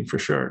shifting for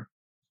sure.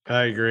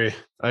 I agree.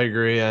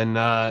 And,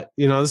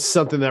 this is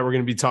something that we're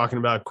going to be talking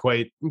about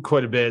quite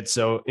a bit.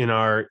 So in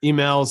our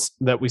emails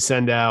that we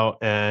send out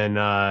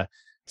and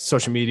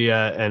social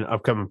media and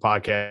upcoming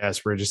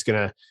podcasts, we're just going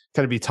to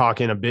kind of be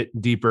talking a bit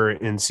deeper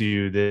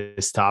into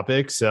this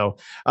topic. So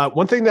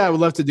one thing that I would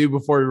love to do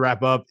before we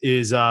wrap up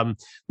is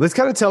let's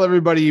kind of tell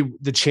everybody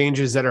the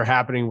changes that are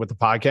happening with the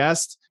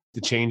podcast, the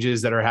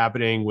changes that are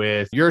happening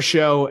with your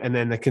show, and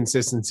then the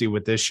consistency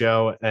with this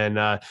show. And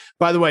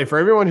by the way, for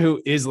everyone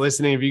who is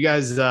listening, if you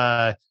guys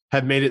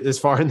have made it this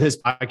far in this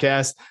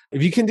podcast,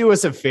 if you can do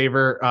us a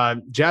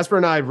favor, Jasper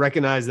and I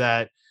recognize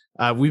that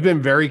we've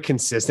been very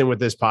consistent with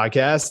this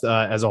podcast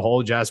as a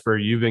whole. Jasper,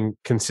 you've been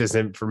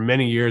consistent for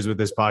many years with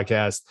this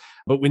podcast,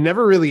 but we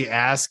never really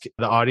ask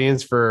the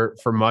audience for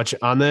much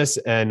on this.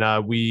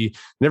 And we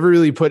never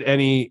really put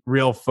any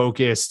real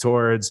focus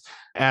towards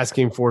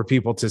asking for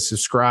people to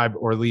subscribe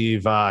or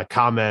leave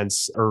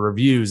comments or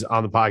reviews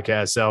on the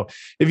podcast. So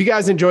if you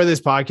guys enjoy this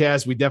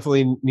podcast, we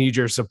definitely need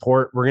your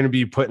support. We're going to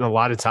be putting a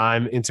lot of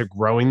time into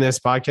growing this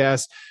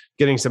podcast,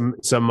 getting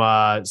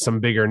some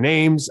bigger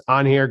names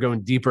on here,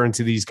 going deeper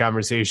into these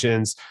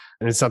conversations.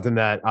 And it's something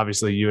that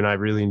obviously you and I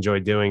really enjoy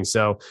doing.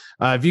 So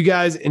if you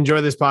guys enjoy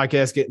this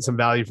podcast, getting some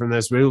value from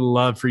this, we would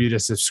love for you to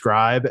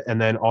subscribe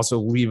and then also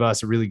leave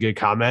us a really good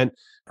comment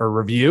or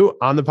review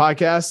on the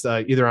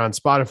podcast, either on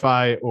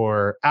Spotify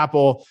or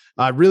Apple.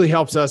 Really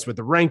helps us with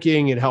the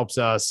ranking. It helps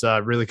us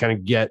really kind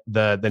of get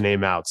the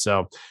name out.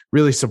 So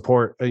really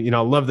support,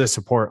 love the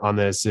support on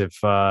this if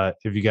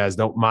you guys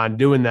don't mind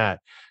doing that.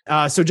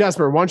 So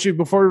Jasper,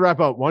 before we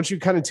wrap up, why don't you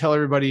kind of tell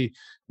everybody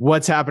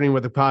what's happening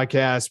with the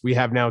podcast? We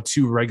have now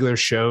 2 regular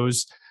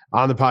shows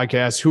on the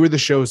podcast. Who are the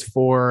shows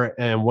for,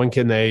 and when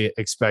can they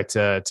expect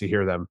to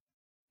hear them?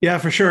 Yeah,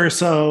 for sure.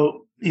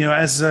 So,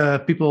 as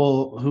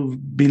people who've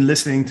been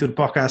listening to the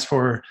podcast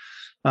for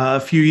a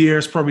few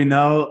years probably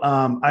know,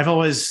 I've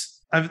always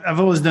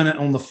done it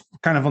on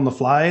the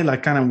fly,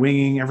 like kind of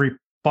winging every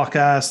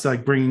podcast,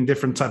 like bringing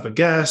different type of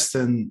guests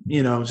and,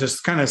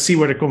 just kind of see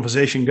where the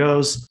conversation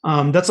goes.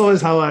 That's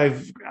always how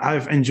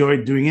I've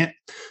enjoyed doing it.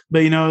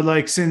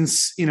 But,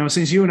 since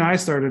you and I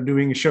started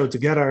doing a show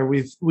together,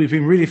 we've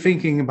been really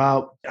thinking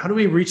about how do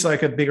we reach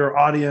like a bigger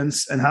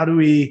audience, and how do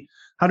we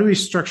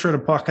structure the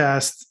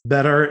podcast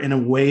better in a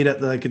way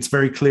that like it's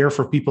very clear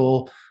for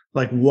people,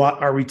 like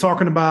what are we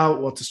talking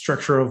about, what's the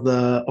structure of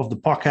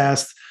the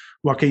podcast,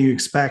 what can you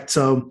expect?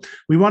 So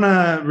we want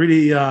to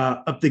really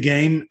up the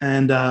game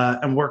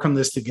and work on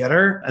this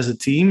together as a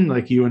team,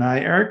 like you and I,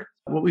 Eric.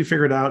 What we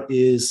figured out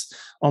is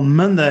on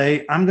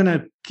Monday, I'm going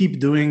to keep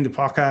doing the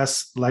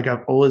podcast like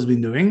I've always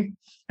been doing,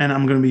 and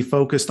I'm going to be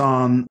focused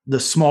on the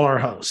smaller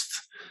host,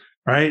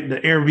 right? The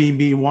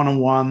Airbnb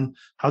one-on-one,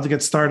 how to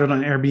get started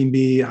on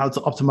Airbnb, how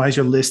to optimize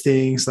your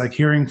listings, like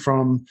hearing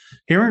from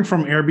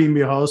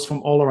Airbnb hosts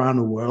from all around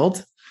the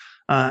world.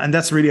 And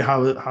that's really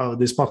how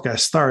this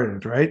podcast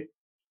started, right?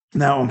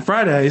 Now on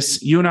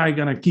Fridays, you and I are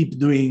going to keep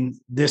doing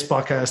this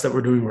podcast that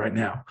we're doing right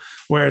now,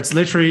 where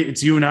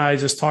it's you and I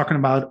just talking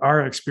about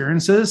our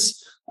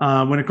experiences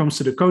when it comes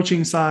to the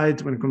coaching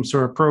side, when it comes to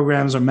our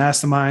programs, our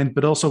mastermind,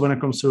 but also when it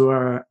comes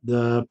to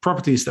the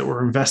properties that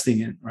we're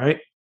investing in, right?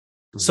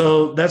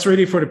 So that's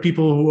really for the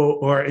people who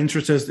are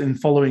interested in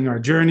following our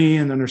journey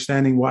and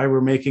understanding why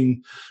we're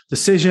making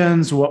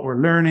decisions, what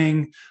we're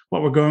learning,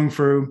 what we're going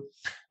through.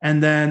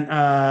 And then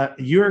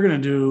you're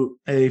going to do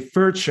a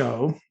third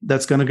show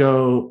that's going to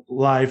go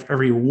live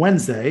every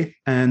Wednesday.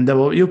 And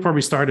you'll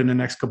probably start in the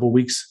next couple of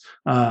weeks,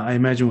 I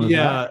imagine. With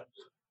that.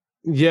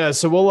 Yeah,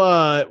 so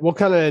we'll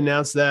kind of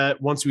announce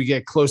that once we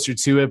get closer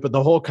to it. But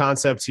the whole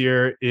concept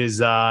here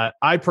is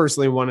I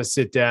personally want to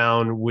sit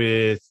down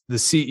with the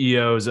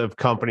CEOs of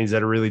companies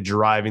that are really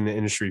driving the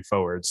industry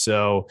forward.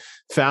 So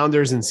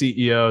founders and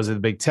CEOs of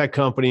the big tech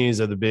companies,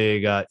 of the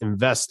big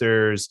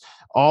investors,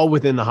 all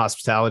within the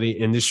hospitality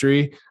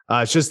industry.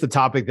 It's just the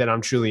topic that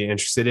I'm truly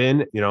interested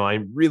in. I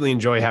really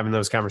enjoy having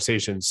those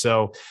conversations.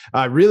 So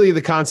really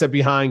the concept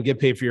behind Get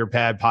Paid for Your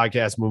Pad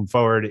podcast moving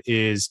forward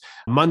is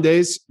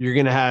Mondays, you're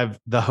going to have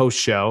the host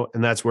show,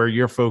 and that's where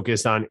you're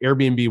focused on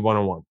Airbnb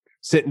 101.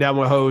 Sitting down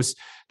with hosts,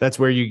 that's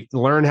where you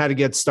learn how to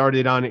get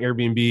started on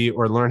Airbnb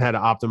or learn how to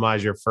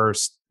optimize your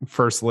first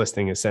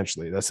listing,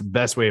 essentially. That's the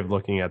best way of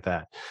looking at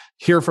that.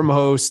 Hear from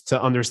hosts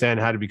to understand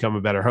how to become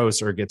a better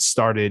host or get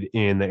started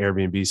in the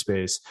Airbnb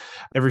space.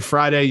 Every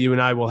Friday, you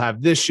and I will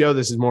have this show.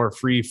 This is more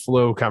free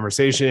flow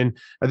conversation.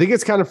 I think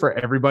it's kind of for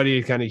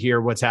everybody to kind of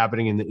hear what's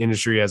happening in the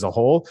industry as a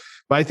whole.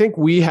 But I think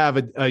we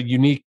have a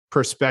unique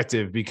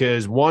perspective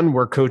because one,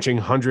 we're coaching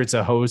hundreds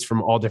of hosts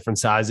from all different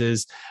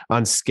sizes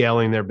on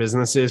scaling their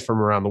businesses from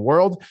around the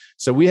world.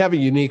 So we have a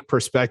unique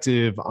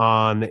perspective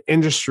on the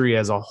industry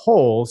as a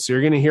whole. So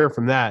you're going to hear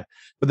from that.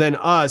 But then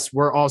us,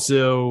 we're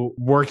also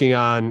working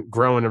on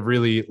growing a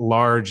really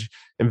large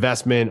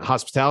investment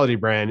hospitality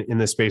brand in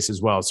this space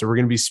as well. So we're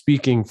going to be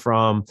speaking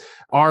from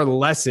our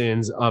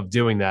lessons of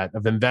doing that,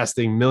 of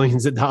investing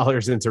millions of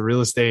dollars into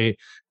real estate,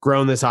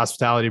 growing this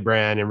hospitality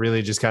brand, and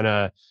really just kind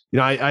of,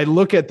 I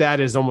look at that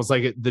as almost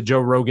like the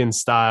Joe Rogan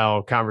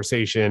style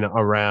conversation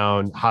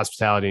around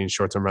hospitality and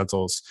short-term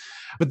rentals.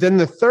 But then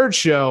the third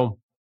show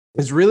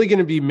is really going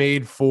to be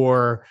made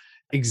for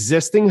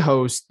existing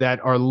hosts that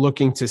are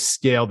looking to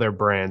scale their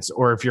brands,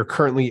 or if you're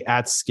currently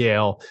at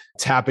scale,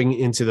 tapping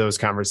into those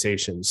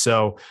conversations.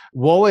 So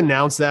we'll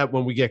announce that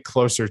when we get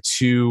closer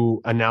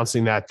to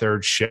announcing that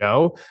third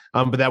show.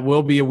 But that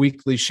will be a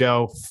weekly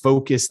show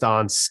focused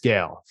on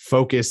scale,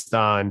 focused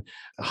on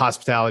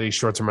hospitality,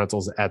 short-term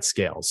rentals at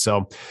scale.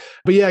 So,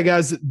 but yeah,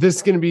 guys, this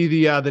is going to be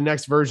the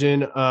next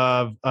version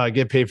of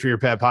Get Paid for Your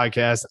Pad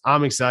podcast.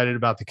 I'm excited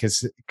about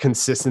the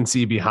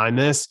consistency behind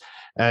this.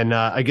 And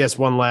I guess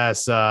one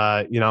last,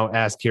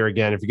 ask here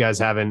again, if you guys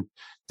haven't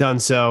done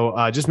so,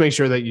 just make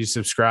sure that you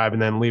subscribe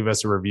and then leave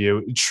us a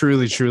review. It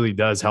truly, truly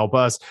does help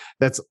us.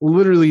 That's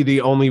literally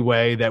the only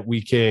way that we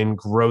can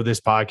grow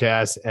this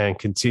podcast and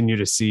continue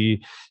to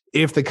see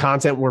if the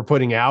content we're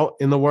putting out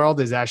in the world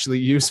is actually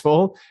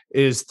useful,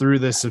 is through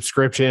the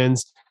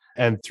subscriptions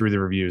and through the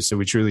reviews. So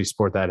we truly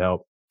support that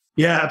help.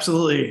 Yeah,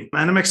 absolutely.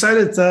 And I'm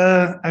excited.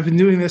 I've been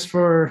doing this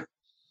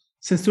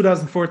since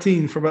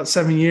 2014 for about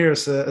 7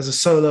 years as a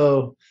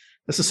solo,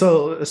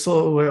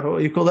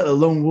 what you call it, a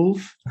lone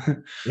wolf.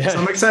 Yeah. So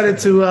I'm excited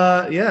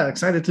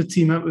to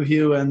team up with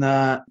you and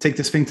take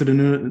this thing to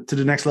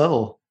the next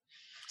level.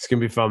 It's gonna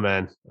be fun,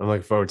 man. I'm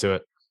looking forward to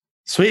it.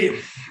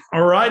 Sweet.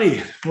 All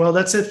righty. Well,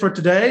 that's it for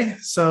today.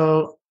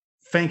 So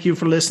thank you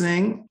for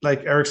listening.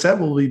 Like Eric said,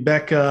 we'll be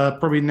back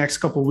probably next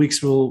couple of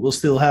weeks. We'll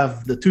still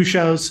have the two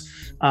shows,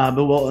 but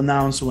we'll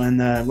announce when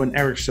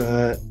Eric's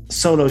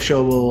solo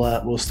show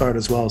will start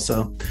as well.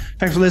 So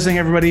thanks for listening,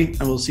 everybody,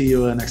 and we'll see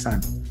you next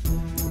time.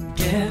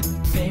 Get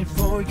paid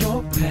for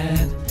your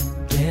pad.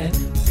 Get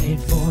paid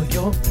for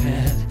your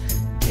pad.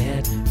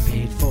 Get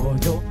paid for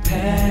your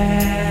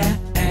pad.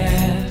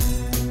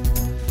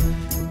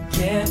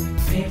 Get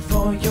paid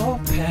for your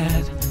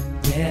pad.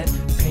 Get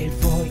paid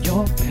for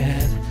your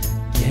pad.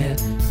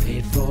 Get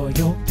paid for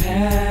your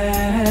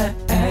pad.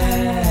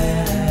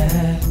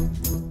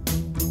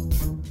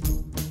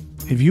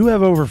 If you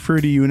have over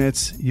 30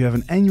 units, you have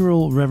an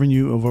annual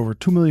revenue of over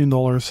 $2 million,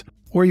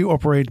 or you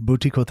operate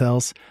boutique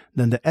hotels,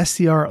 then the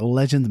STR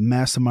Legend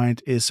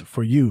Mastermind is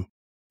for you.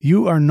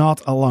 You are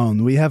not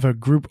alone. We have a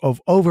group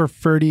of over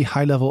 30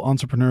 high-level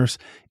entrepreneurs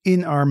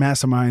in our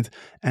mastermind,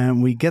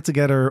 and we get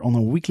together on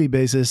a weekly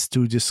basis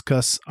to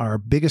discuss our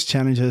biggest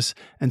challenges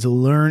and to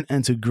learn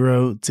and to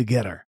grow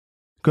together.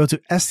 Go to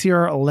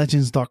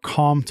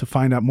strlegends.com to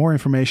find out more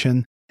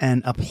information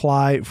and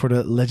apply for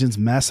the Legends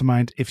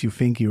Mastermind if you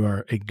think you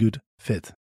are a good fit.